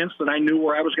convinced that I knew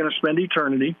where I was going to spend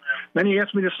eternity. Then he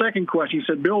asked me the second question. He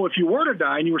said, Bill, if you were to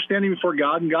die and you were standing before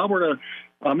God and God were to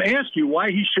ask you why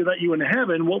he should let you into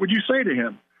heaven, what would you say to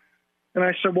him? And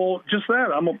I said, well, just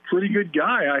that. I'm a pretty good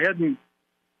guy. I hadn't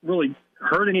really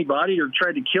hurt anybody or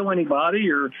tried to kill anybody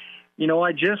or,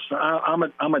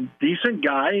 I'm a decent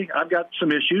guy. I've got some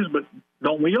issues, but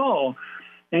don't we all?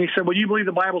 And he said, well, you believe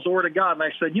the Bible's the Word of God? And I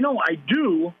said, I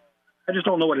do. I just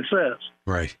don't know what it says.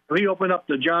 Right. So he opened up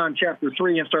to John chapter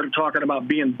 3 and started talking about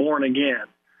being born again.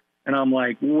 And I'm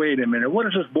like, wait a minute, what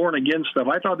is this born again stuff?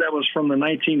 I thought that was from the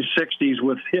 1960s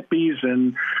with hippies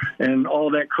and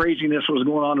all that craziness was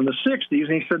going on in the 60s.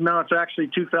 And he said, no, it's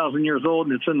actually 2,000 years old,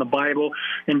 and it's in the Bible.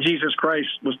 And Jesus Christ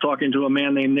was talking to a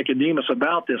man named Nicodemus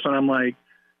about this. And I'm like,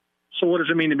 so what does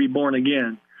it mean to be born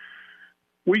again?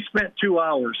 We spent 2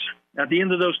 hours. At the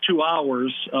end of those 2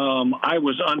 hours, I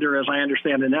was under, as I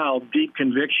understand it now, deep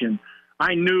conviction.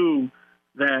 I knew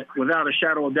that without a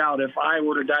shadow of doubt, if I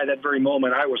were to die that very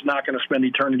moment, I was not going to spend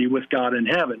eternity with God in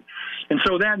heaven. And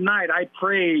so that night, I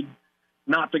prayed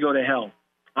not to go to hell.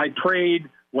 I prayed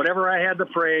whatever I had to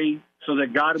pray so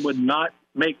that God would not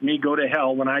make me go to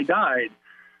hell when I died.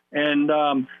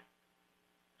 And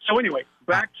so anyway,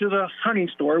 back to the hunting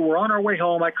story. We're on our way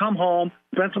home. I come home,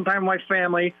 spend some time with my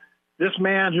family. This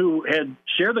man who had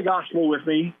shared the gospel with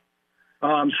me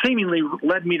seemingly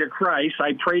led me to Christ.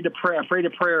 I prayed a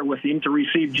prayer with him to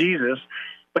receive Jesus,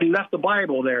 but he left the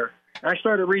Bible there. I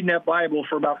started reading that Bible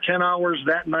for about 10 hours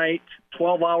that night,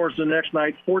 12 hours the next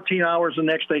night, 14 hours the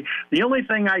next day. The only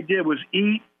thing I did was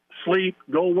eat, sleep,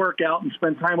 go work out, and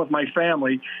spend time with my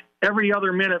family. Every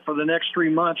other minute for the next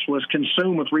 3 months was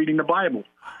consumed with reading the Bible.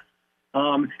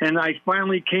 And I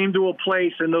finally came to a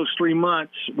place in those 3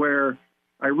 months where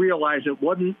I realized it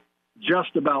wasn't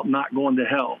just about not going to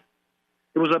hell.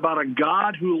 It was about a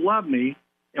God who loved me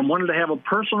and wanted to have a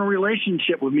personal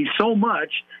relationship with me so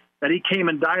much that he came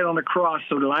and died on the cross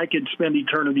so that I could spend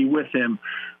eternity with him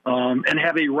and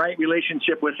have a right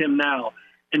relationship with him now.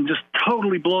 And just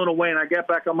totally blown away. And I got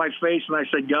back on my face and I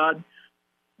said, God,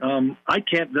 I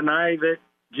can't deny that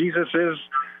Jesus is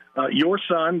your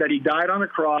son, that he died on the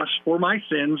cross for my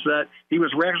sins, that he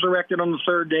was resurrected on the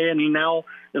third day, and he now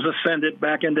is ascended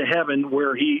back into heaven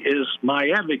where he is my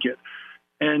advocate.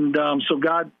 And so,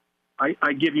 God,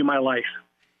 I give you my life.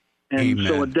 And Amen.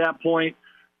 So at that point,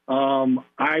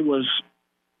 I was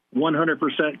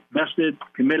 100% vested,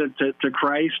 committed to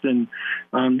Christ, and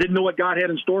didn't know what God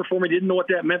had in store for me, didn't know what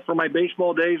that meant for my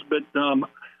baseball days, but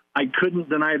I couldn't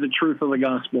deny the truth of the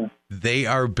gospel. They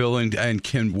are Bill and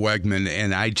Kim Wegman,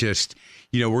 and I just,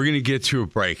 we're going to get to a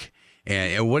break.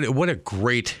 And what a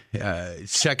great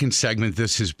second segment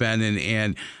this has been.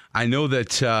 And I know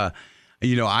that,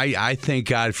 I thank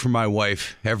God for my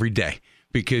wife every day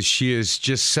because she is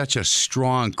just such a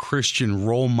strong Christian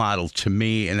role model to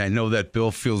me. And I know that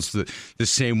Bill feels the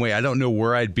same way. I don't know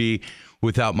where I'd be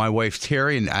without my wife,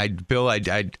 Terry. And Bill, I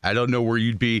don't know where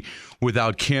you'd be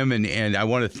without Kim. And I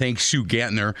want to thank Sue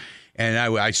Gantner. And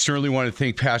I certainly want to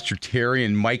thank Pastor Terry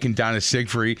and Mike and Donna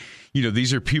Siegfried.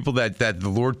 These are people that the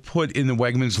Lord put in the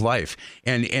Wegmans' life.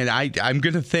 And I'm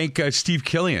going to thank Steve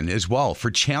Killian as well for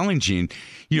challenging,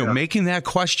 making that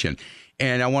question.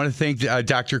 And I want to thank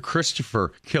Dr.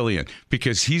 Christopher Killian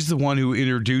because he's the one who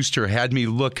introduced her, had me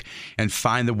look and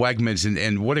find the Wegmans.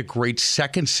 And what a great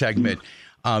second segment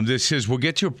this is. We'll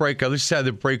get to a break. Other side of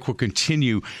the break, we'll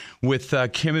continue with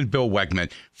Kim and Bill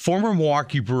Wegman, former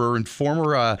Milwaukee Brewer and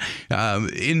former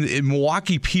in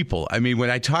Milwaukee people. I mean,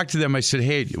 when I talked to them, I said,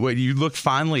 hey, when you look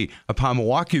fondly upon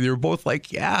Milwaukee, they were both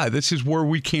like, yeah, this is where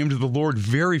we came to the Lord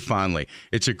very fondly.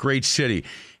 It's a great city.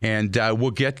 And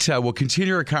we'll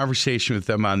continue our conversation with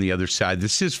them on the other side.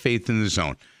 This is Faith in the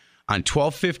Zone on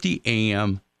 1250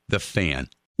 AM, The Fan.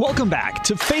 Welcome back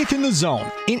to Faith in the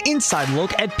Zone, an inside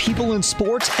look at people in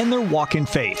sports and their walk in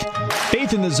faith.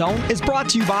 Faith in the Zone is brought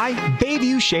to you by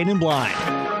Bayview Shade and Blind.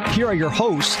 Here are your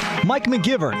hosts, Mike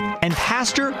McGivern and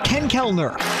Pastor Ken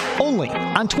Kellner, only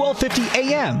on 1250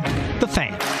 AM, The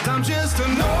Fan. I'm just a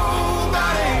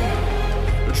nobody,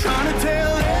 trying to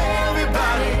tell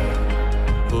everybody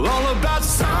all about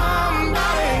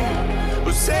somebody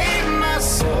who saved my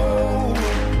soul.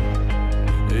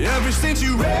 Ever since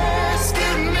you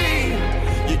rescued me,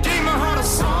 you gave my heart a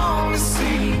song to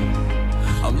sing.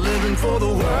 I'm living for the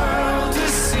world to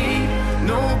see,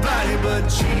 nobody but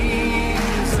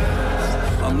Jesus.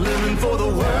 I'm living for the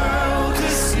world to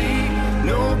see,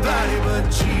 nobody but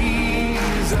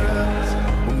Jesus.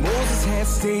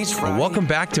 Welcome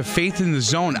back to Faith in the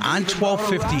Zone on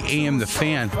 1250 AM The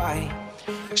Fan.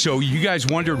 So you guys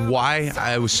wondered why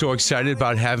I was so excited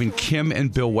about having Kim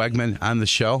and Bill Wegman on the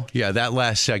show? Yeah, that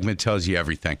last segment tells you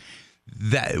everything.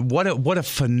 What a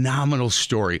phenomenal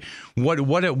story.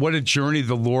 What a journey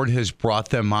the Lord has brought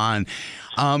them on.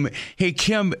 Hey,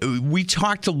 Kim, we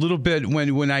talked a little bit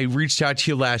when I reached out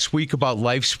to you last week about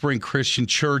LifeSpring Christian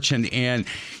Church and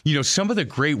some of the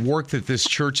great work that this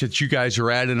church that you guys are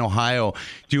at in Ohio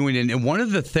doing. And one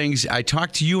of the things I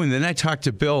talked to you and then I talked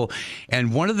to Bill,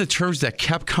 and one of the terms that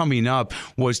kept coming up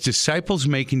was disciples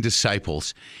making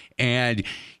disciples. And he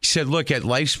said, look, at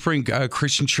LifeSpring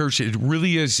Christian Church, it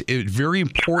really is very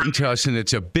important to us, and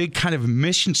it's a big kind of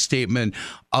mission statement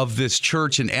of this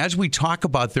church. And as we talk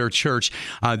about their church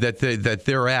that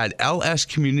they're at,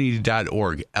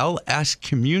 lscommunity.org,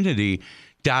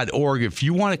 lscommunity.org. If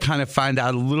you want to kind of find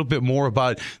out a little bit more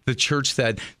about the church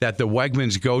that the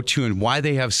Wegmans go to and why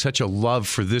they have such a love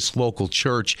for this local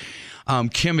church,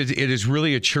 Kim, it is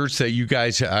really a church that you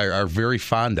guys are very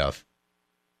fond of.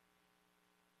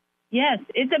 Yes,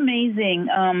 it's amazing.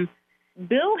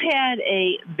 Bill had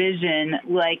a vision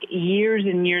like years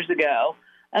and years ago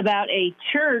about a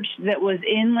church that was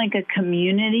in like a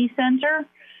community center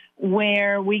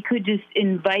where we could just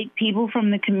invite people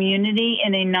from the community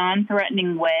in a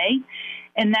non-threatening way.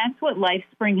 And that's what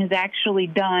LifeSpring has actually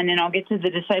done. And I'll get to the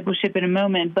discipleship in a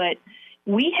moment. But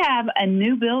we have a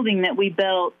new building that we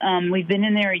built. We've been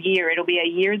in there a year. It'll be a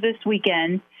year this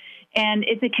weekend. And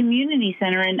it's a community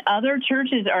center, and other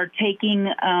churches are taking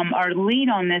our lead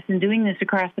on this and doing this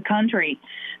across the country.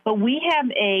 But we have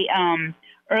a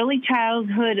early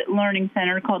childhood learning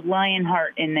center called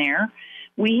Lionheart in there.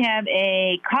 We have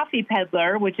a coffee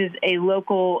peddler, which is a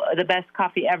local, the best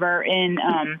coffee ever in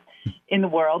the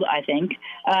world, I think.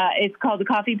 It's called the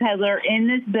Coffee Peddler in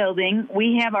this building.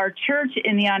 We have our church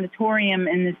in the auditorium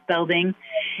in this building,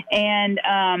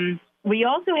 and we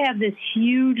also have this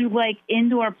huge,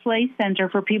 indoor play center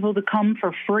for people to come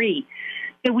for free.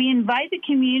 So we invite the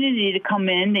community to come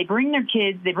in. They bring their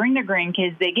kids. They bring their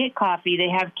grandkids. They get coffee. They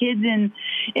have kids in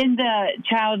the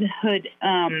childhood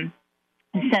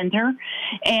center.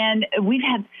 And we've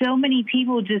had so many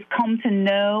people just come to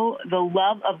know the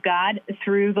love of God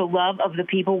through the love of the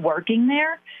people working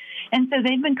there. And so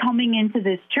they've been coming into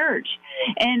this church.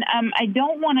 And I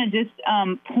don't want to just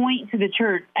point to the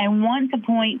church. I want to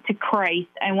point to Christ.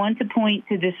 I want to point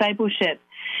to discipleship.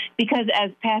 Because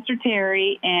as Pastor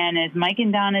Terry and as Mike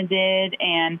and Donna did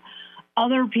and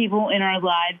other people in our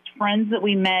lives, friends that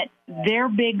we met, their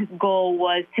big goal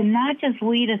was to not just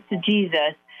lead us to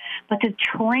Jesus, but to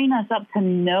train us up to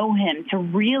know him, to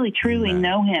really, truly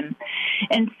know him.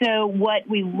 And so what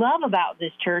we love about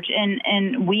this church,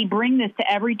 and we bring this to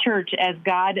every church as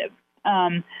God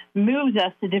moves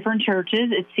us to different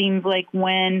churches. It seems like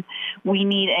when we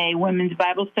need a women's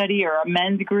Bible study or a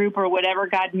men's group or whatever,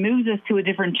 God moves us to a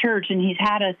different church, and he's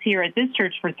had us here at this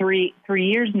church for three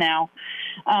years now.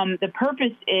 The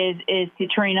purpose is to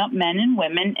train up men and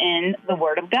women in the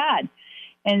Word of God.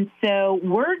 And so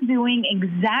we're doing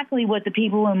exactly what the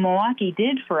people in Milwaukee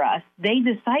did for us. They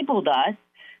discipled us.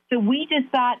 So we just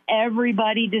thought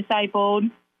everybody discipled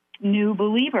new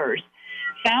believers.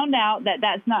 Found out that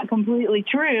that's not completely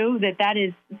true, that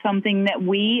is something that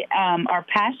we are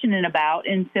passionate about.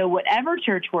 And so whatever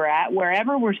church we're at,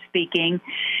 wherever we're speaking,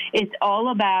 it's all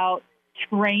about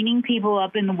training people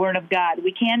up in the Word of God.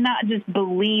 We cannot just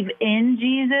believe in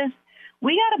Jesus.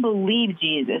 We got to believe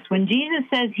Jesus. When Jesus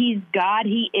says he's God,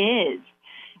 he is.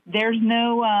 There's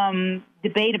no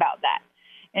debate about that.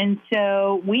 And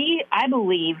so I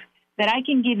believe that I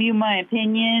can give you my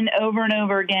opinion over and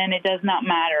over again. It does not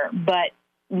matter. But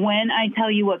when I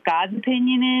tell you what God's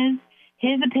opinion is,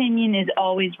 his opinion is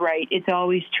always right. It's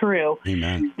always true.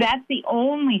 Amen. That's the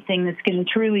only thing that's going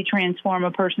to truly transform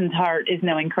a person's heart is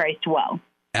knowing Christ well.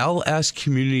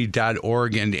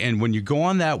 lscommunity.org. And when you go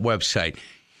on that website,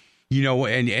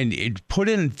 and put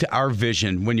in our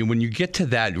vision. When you get to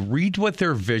that, read what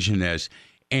their vision is.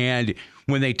 And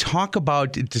when they talk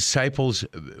about disciples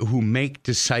who make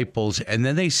disciples, and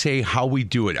then they say how we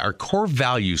do it, our core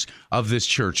values of this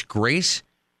church: grace,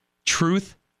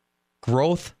 truth,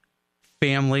 growth,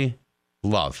 family,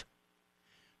 love.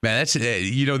 Man, that's,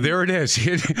 there it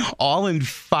is. All in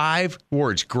 5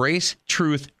 words: grace,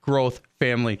 truth, growth,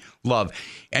 family, love.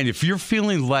 And if you're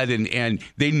feeling led, and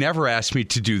they never asked me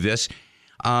to do this,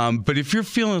 but if you're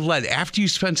feeling led, after you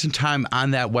spend some time on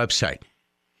that website,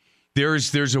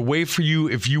 there's a way for you,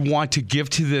 if you want to give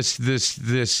to this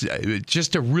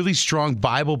just a really strong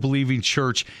Bible-believing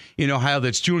church in Ohio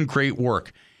that's doing great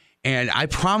work. And I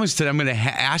promised that I'm going to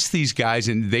ask these guys,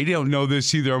 and they don't know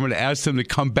this either, I'm going to ask them to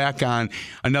come back on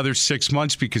another 6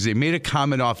 months because they made a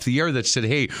comment off the air that said,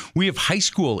 hey, we have high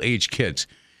school age kids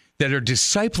that are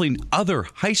discipling other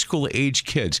high school age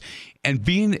kids. And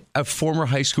being a former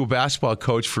high school basketball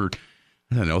coach for,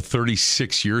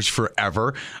 36 years,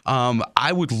 forever.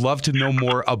 I would love to know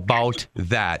more about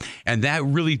that. And that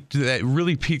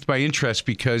really piqued my interest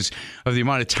because of the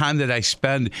amount of time that I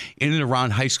spend in and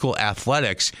around high school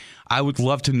athletics. I would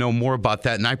love to know more about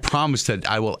that. And I promise that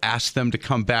I will ask them to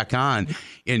come back on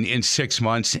in 6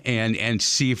 months and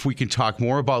see if we can talk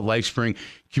more about LifeSpring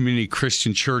Community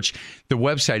Christian Church. The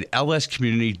website,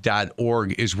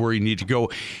 lscommunity.org, is where you need to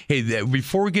go. Hey,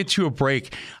 before we get to a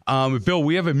break, Bill,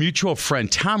 we have a mutual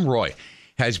friend, Tom Roy,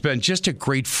 has been just a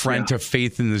great friend to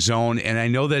Faith in the Zone, and I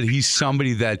know that he's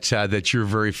somebody that you're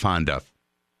very fond of.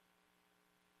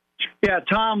 Yeah,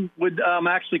 Tom would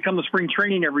actually come to spring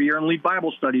training every year and lead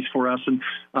Bible studies for us, and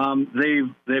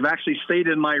they've actually stayed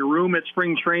in my room at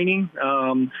spring training,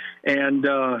 and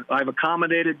I've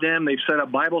accommodated them. They've set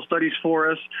up Bible studies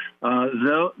for us.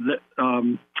 Tom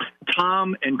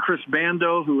and Chris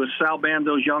Bando, who is Sal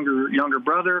Bando's younger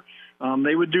brother,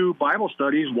 they would do Bible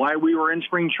studies while we were in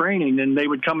spring training, and they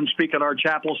would come and speak at our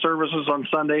chapel services on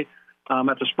Sunday.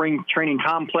 At the spring training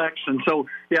complex. And so,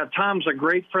 Tom's a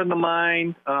great friend of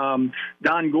mine.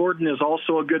 Don Gordon is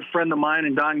also a good friend of mine,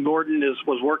 and Don Gordon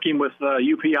was working with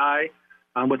UPI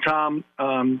with Tom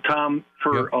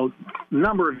for a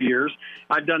number of years.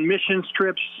 I've done missions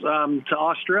trips to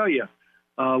Australia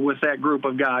with that group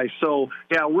of guys. So,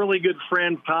 really good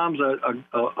friend. Tom's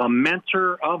a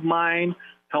mentor of mine.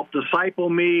 Helped disciple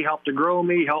me, helped to grow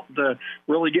me, helped to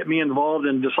really get me involved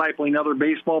in discipling other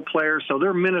baseball players. So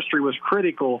their ministry was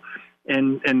critical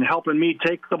in helping me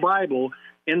take the Bible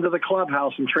into the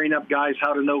clubhouse and train up guys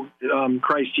how to know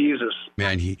Christ Jesus.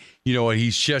 Man, he's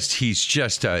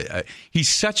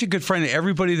such a good friend.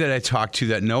 Everybody that I talk to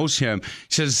that knows him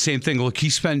says the same thing. Look,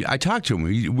 I talked to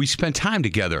him. We spent time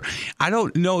together. I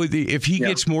don't know if he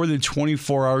gets more than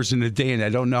 24 hours in a day, and I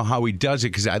don't know how he does it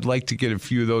because I'd like to get a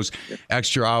few of those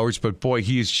extra hours. But boy,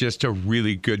 he is just a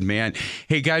really good man.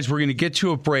 Hey guys, we're going to get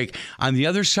to a break. On the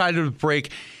other side of the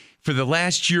break, for the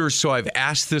last year or so, I've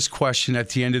asked this question at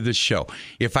the end of the show.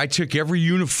 If I took every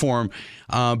uniform,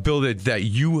 Bill, that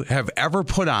you have ever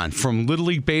put on, from Little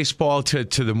League Baseball to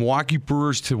the Milwaukee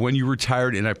Brewers to when you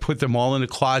retired, and I put them all in a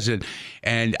closet,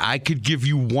 and I could give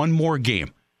you one more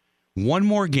game,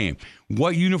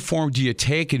 what uniform do you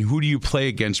take and who do you play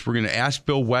against? We're going to ask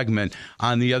Bill Wegman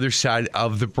on the other side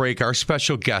of the break, our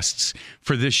special guests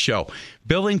for this show,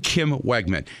 Bill and Kim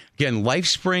Wegman. Again,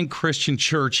 LifeSpring Christian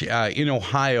Church in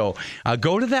Ohio.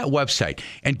 Go to that website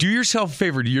and do yourself a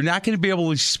favor. You're not going to be able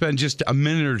to spend just a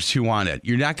minute or two on it.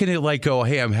 You're not going to go,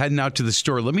 hey, I'm heading out to the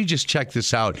store. Let me just check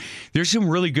this out. There's some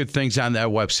really good things on that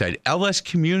website,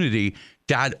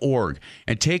 lscommunity.org,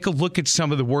 and take a look at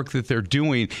some of the work that they're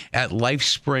doing at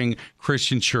LifeSpring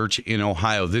Christian Church in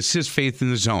Ohio. This is Faith in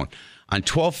the Zone on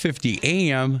 1250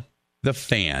 AM, The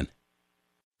Fan.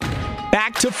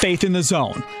 Back to Faith in the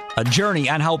Zone, a journey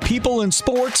on how people in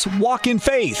sports walk in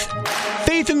faith.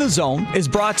 Faith in the Zone is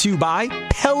brought to you by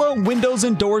Pella Windows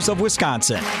and Doors of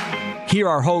Wisconsin. Here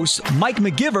are hosts Mike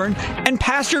McGivern and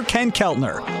Pastor Ken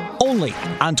Keltner, only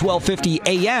on 1250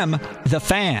 AM, The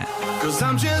Fan. 'Cause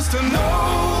I'm just a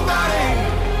nobody,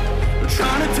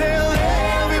 trying to tell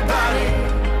everybody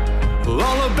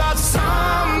all about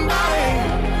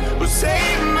somebody who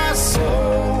saved my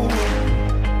soul.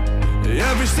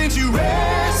 Ever since you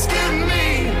rescued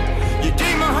me, you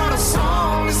gave my heart a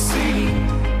song to sing.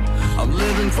 I'm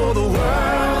living for the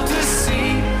world to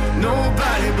see,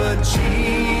 nobody but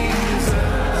Jesus.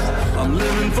 I'm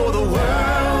living for the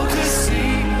world to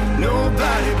see,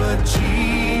 nobody but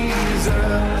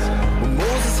Jesus.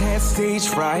 Moses had stage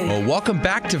fright. Well, welcome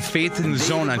back to Faith in the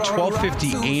Zone on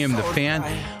 1250 AM, The Fan.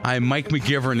 I'm Mike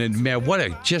McGivern, and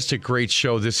man, just a great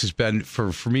show this has been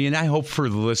for me, and I hope for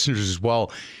the listeners as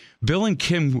well. Bill and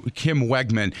Kim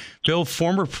Wegman. Bill,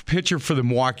 former pitcher for the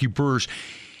Milwaukee Brewers.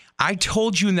 I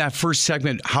told you in that first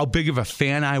segment how big of a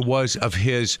fan I was of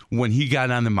his when he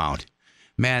got on the mound.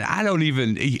 Man,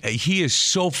 he is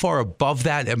so far above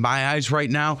that in my eyes right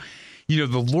now. The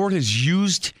Lord has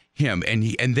used him,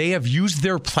 and they have used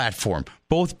their platform.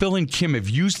 Both Bill and Kim have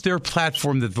used their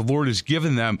platform that the Lord has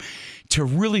given them to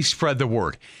really spread the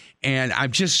word. And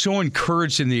I'm just so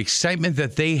encouraged in the excitement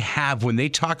that they have when they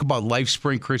talk about Life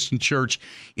Spring Christian Church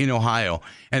in Ohio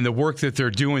and the work that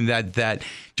they're doing. That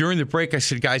during the break, I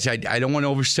said, guys, I don't want to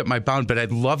overstep my bound, but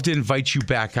I'd love to invite you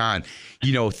back on,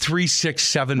 3, 6,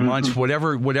 7 months,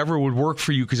 whatever would work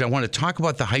for you, because I want to talk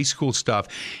about the high school stuff.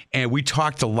 And we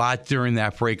talked a lot during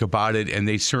that break about it, and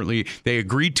they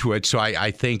agreed to it. So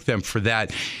I thank them for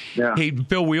that. Yeah. Hey,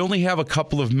 Bill, we only have a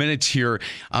couple of minutes here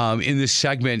in this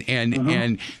segment,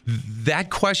 and that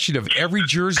question of every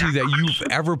jersey that you've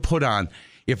ever put on,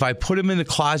 if I put them in the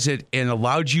closet and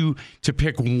allowed you to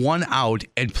pick one out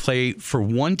and play for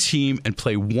one team and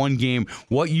play one game,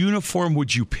 what uniform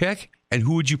would you pick and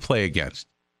who would you play against?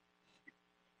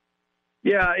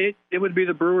 Yeah, it would be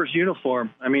the Brewers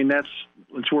uniform. I mean, that's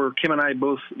where Kim and I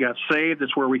both got saved.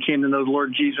 It's where we came to know the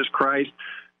Lord Jesus Christ.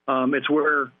 It's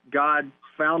where God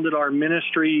founded our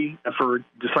ministry for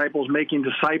disciples making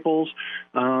disciples.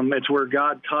 It's where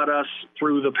God taught us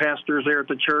through the pastors there at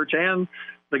the church and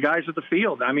the guys at the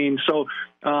field. I mean, so,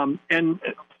 and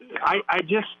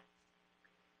I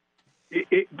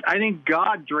think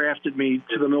God drafted me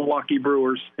to the Milwaukee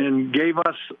Brewers and gave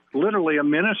us literally a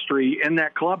ministry in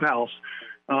that clubhouse.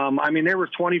 I mean, there were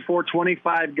 24,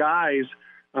 25 guys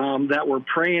that were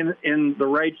praying in the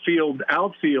right field,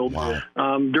 outfield. Wow.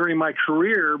 During my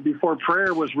career, before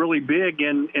prayer was really big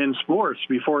in sports,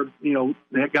 before,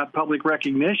 it got public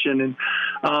recognition.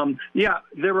 And,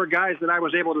 there were guys that I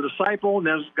was able to disciple, and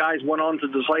those guys went on to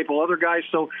disciple other guys.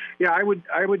 So, yeah, I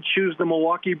would choose the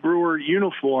Milwaukee Brewer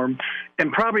uniform,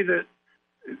 and probably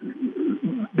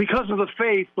because of the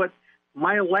faith, but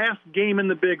my last game in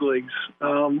the big leagues,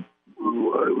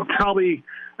 probably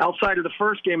outside of the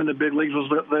first game in the big leagues, was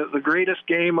the greatest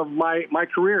game of my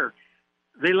career.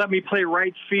 They let me play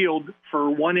right field for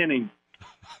one inning.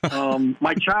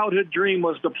 My childhood dream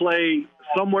was to play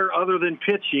somewhere other than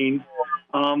pitching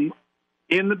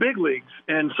in the big leagues.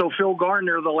 And so Phil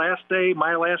Gardner, my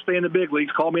last day in the big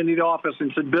leagues, called me into the office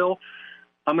and said, Bill,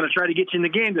 I'm going to try to get you in the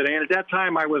game today. And at that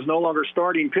time, I was no longer a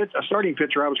starting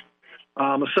pitcher. I was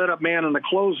a setup man and a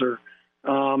closer.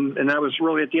 And that was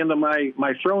really at the end of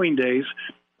my throwing days.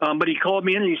 But he called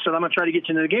me in and he said, I'm going to try to get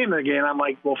you into the game again. I'm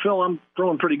like, well, Phil, I'm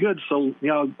throwing pretty good. So,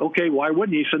 okay, why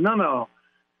wouldn't you? He said, no,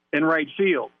 in right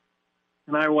field.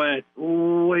 And I went,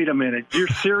 wait a minute, you're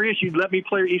serious? You'd let me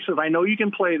play? He said, I know you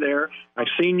can play there. I've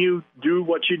seen you do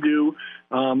what you do.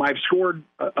 I've scored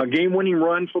a game-winning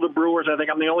run for the Brewers. I think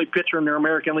I'm the only pitcher in their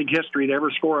American League history to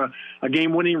ever score a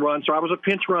game-winning run. So I was a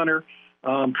pinch runner,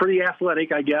 pretty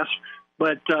athletic, I guess.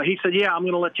 But he said, yeah, I'm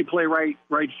going to let you play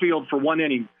right field for one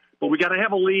inning. But we got to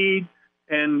have a lead,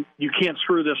 and you can't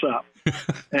screw this up.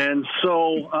 And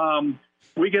so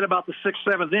we get about the 6th,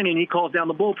 7th inning. He calls down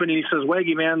the bullpen, and he says,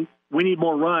 Waggy, man, we need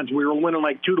more runs. We were winning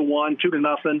like 2-1,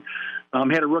 2-0.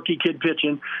 Had a rookie kid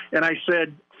pitching. And I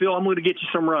said, Phil, I'm going to get you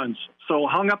some runs. So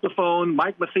hung up the phone.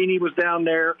 Mike Matheny was down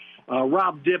there,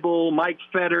 Rob Dibble, Mike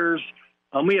Fetters.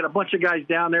 We had a bunch of guys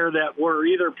down there that were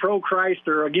either pro-Christ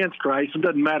or against Christ. It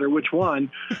doesn't matter which one.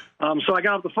 So I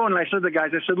got off the phone, and I said to the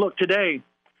guys, I said, look, today,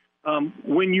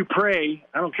 when you pray,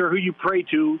 I don't care who you pray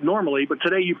to normally, but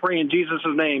today you pray in Jesus'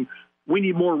 name, we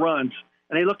need more runs.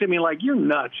 And they looked at me like, you're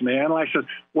nuts, man. And I said,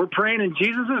 we're praying in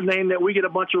Jesus' name that we get a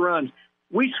bunch of runs.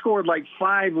 We scored like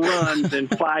 5 runs in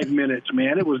 5 minutes,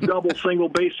 man. It was double, single,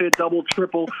 base hit, double,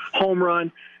 triple, home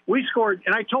run. We scored,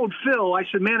 and I told Phil, I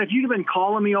said, man, if you'd have been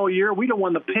calling me all year, we'd have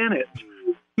won the pennant.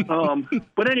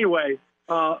 But anyway,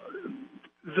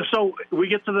 so we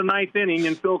get to the 9th inning,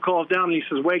 and Phil calls down, and he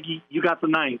says, Waggy, you got the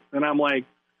 9th. And I'm like,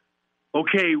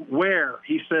 okay, where?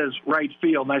 He says, right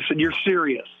field. And I said, you're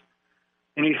serious?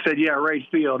 And he said, yeah, right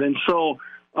field. And so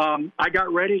I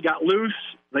got ready, got loose.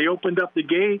 They opened up the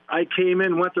gate. I came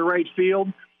in, went to right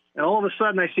field. And all of a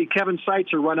sudden, I see Kevin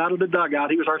Seitzer run out of the dugout.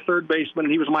 He was our third baseman,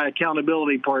 and he was my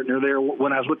accountability partner there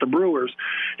when I was with the Brewers.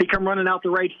 He come running out the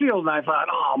right field, and I thought,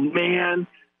 oh, man,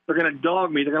 they're going to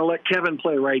dog me. They're going to let Kevin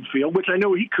play right field, which I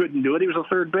knew he couldn't do it. He was a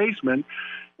third baseman.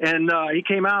 And he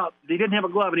came out. He didn't have a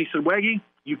glove, and he said, Waggy,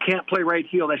 you can't play right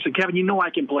field. I said, Kevin, you know I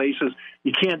can play. He says,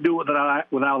 you can't do it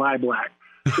without eye black.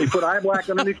 They put eye black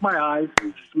underneath my eyes,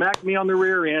 smacked me on the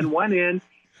rear end, went in,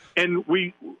 and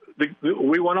we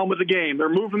went on with the game. They're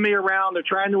moving me around. They're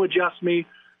trying to adjust me.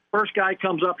 First guy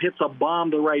comes up, hits a bomb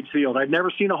to right field. I'd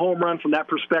never seen a home run from that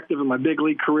perspective in my big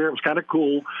league career. It was kind of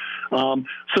cool.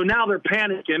 So now they're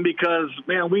panicking because,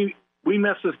 man, we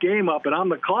messed this game up, and I'm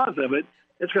the cause of it.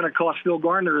 It's going to cost Phil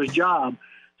Gardner his job.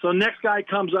 So next guy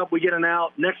comes up, we get an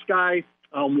out. Next guy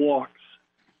walks.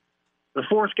 The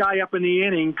fourth guy up in the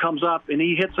inning comes up, and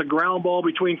he hits a ground ball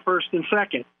between first and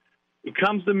second. He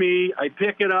comes to me. I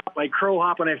pick it up. I crow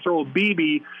hop, and I throw a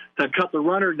BB to cut the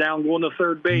runner down going to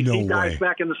third base. No he dives way.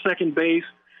 back into second base.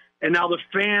 And now the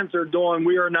fans are doing,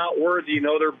 we are not worthy.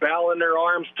 They're bowing their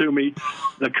arms to me.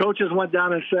 The coaches went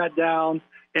down and sat down.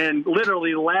 And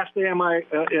literally the last day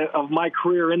of my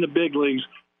career in the big leagues,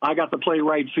 I got to play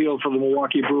right field for the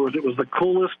Milwaukee Brewers. It was the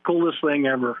coolest thing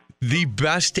ever. The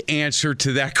best answer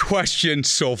to that question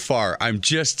so far. I'm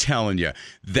just telling you,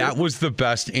 that was the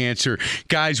best answer.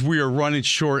 Guys, we are running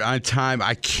short on time.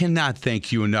 I cannot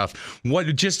thank you enough. And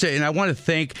I want to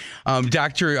thank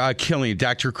Dr. Killian,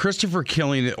 Dr. Christopher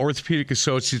Killian at Orthopedic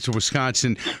Associates of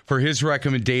Wisconsin for his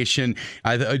recommendation.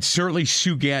 Certainly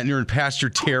Sue Gantner and Pastor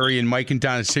Terry and Mike and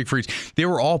Donna Siegfried. They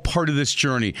were all part of this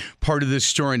journey, part of this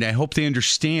story, and I hope they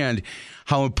understand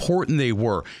how important they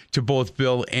were to both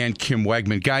Bill and Kim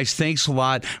Wegman. Guys, thanks a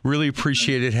lot. Really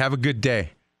appreciate it. Have a good day.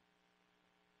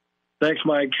 Thanks,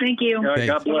 Mike. Thank you.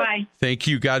 God bless. Bye. Thank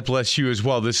you. God bless you as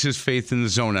well. This is Faith in the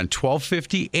Zone on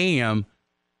 1250 AM,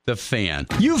 The Fan.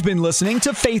 You've been listening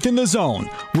to Faith in the Zone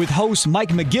with hosts Mike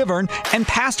McGivern and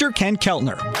Pastor Ken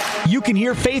Keltner. You can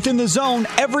hear Faith in the Zone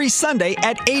every Sunday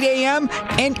at 8 a.m.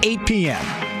 and 8 p.m.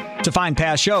 To find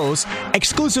past shows,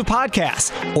 exclusive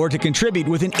podcasts, or to contribute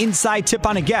with an inside tip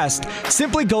on a guest,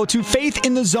 simply go to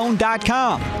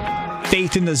faithinthezone.com.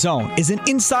 Faith in the Zone is an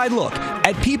inside look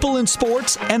at people in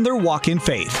sports and their walk in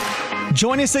faith.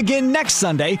 Join us again next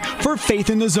Sunday for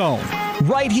Faith in the Zone,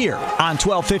 right here on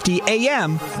 1250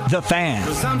 AM, The Fan.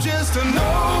 'Cause I'm just a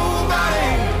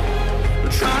nobody,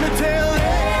 trying to tell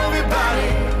everybody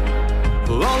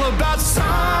all about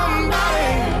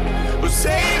somebody who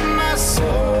saved my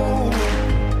soul.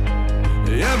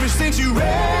 Ever since you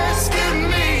rescued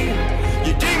me,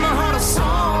 you gave my heart a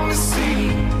song to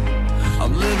sing.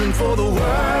 I'm living for the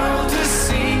world to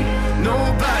see,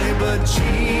 nobody but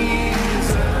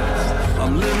Jesus.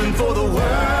 I'm living for the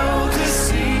world to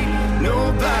see,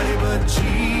 nobody but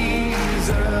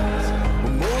Jesus.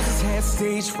 When Moses had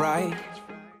stage fright.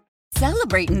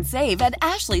 Celebrate and save at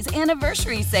Ashley's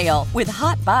Anniversary Sale. With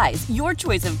Hot Buys, your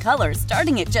choice of colors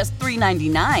starting at just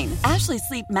 $3.99. Ashley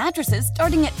Sleep mattresses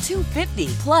starting at $2.50.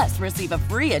 Plus, receive a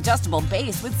free adjustable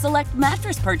base with select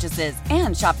mattress purchases.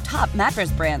 And shop top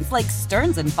mattress brands like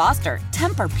Stearns & Foster,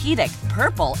 Tempur-Pedic,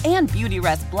 Purple, and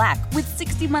Beautyrest Black with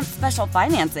 60-month special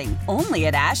financing. Only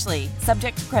at Ashley.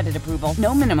 Subject to credit approval.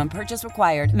 No minimum purchase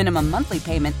required. Minimum monthly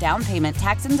payment, down payment,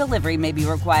 tax, and delivery may be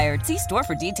required. See store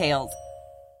for details.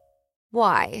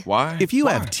 Why? Why? If you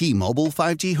have T-Mobile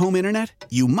 5G home internet,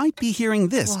 you might be hearing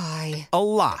this Why? a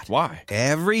lot. Why?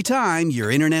 Every time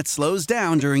your internet slows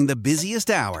down during the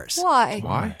busiest hours. Why?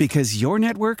 Why? Because your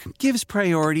network gives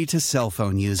priority to cell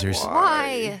phone users.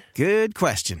 Why? Good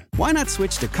question. Why not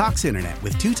switch to Cox Internet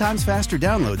with 2 times faster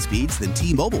download speeds than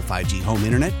T-Mobile 5G home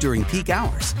internet during peak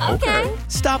hours? Okay.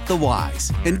 Stop the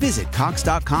whys and visit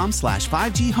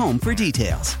cox.com/5G home for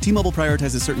details. T-Mobile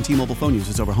prioritizes certain T-Mobile phone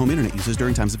users over home internet users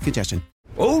during times of congestion.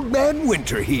 Old Man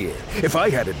Winter here. If I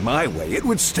had it my way, it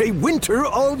would stay winter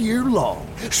all year long.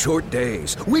 Short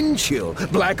days, wind chill,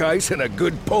 black ice, and a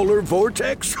good polar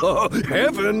vortex. Oh,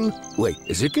 heaven. Wait,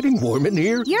 is it getting warm in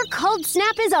here? Your cold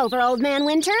snap is over, Old Man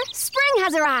Winter. Spring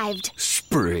has arrived.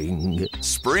 Spring.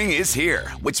 Spring is here,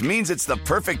 which means it's the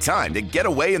perfect time to get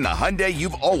away in the Hyundai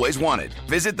you've always wanted.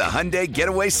 Visit the Hyundai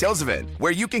Getaway Sales Event,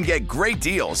 where you can get great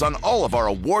deals on all of our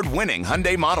award-winning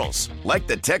Hyundai models, like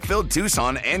the tech-filled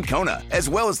Tucson and Kona, as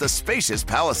well as the spacious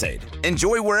Palisade.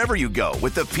 Enjoy wherever you go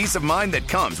with the peace of mind that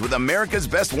comes with America's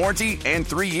best warranty and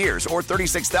 3 years or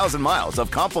 36,000 miles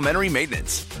of complimentary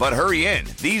maintenance. But hurry in,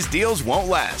 these deals won't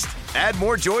last. Add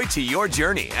more joy to your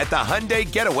journey at the Hyundai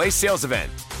Getaway Sales Event.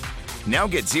 Now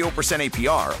get 0%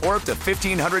 APR or up to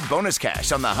 $1,500 bonus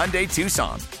cash on the Hyundai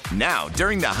Tucson. Now,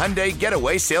 during the Hyundai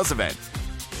Getaway Sales Event.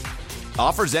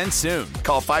 Offers end soon.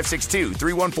 Call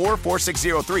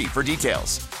 562-314-4603 for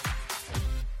details.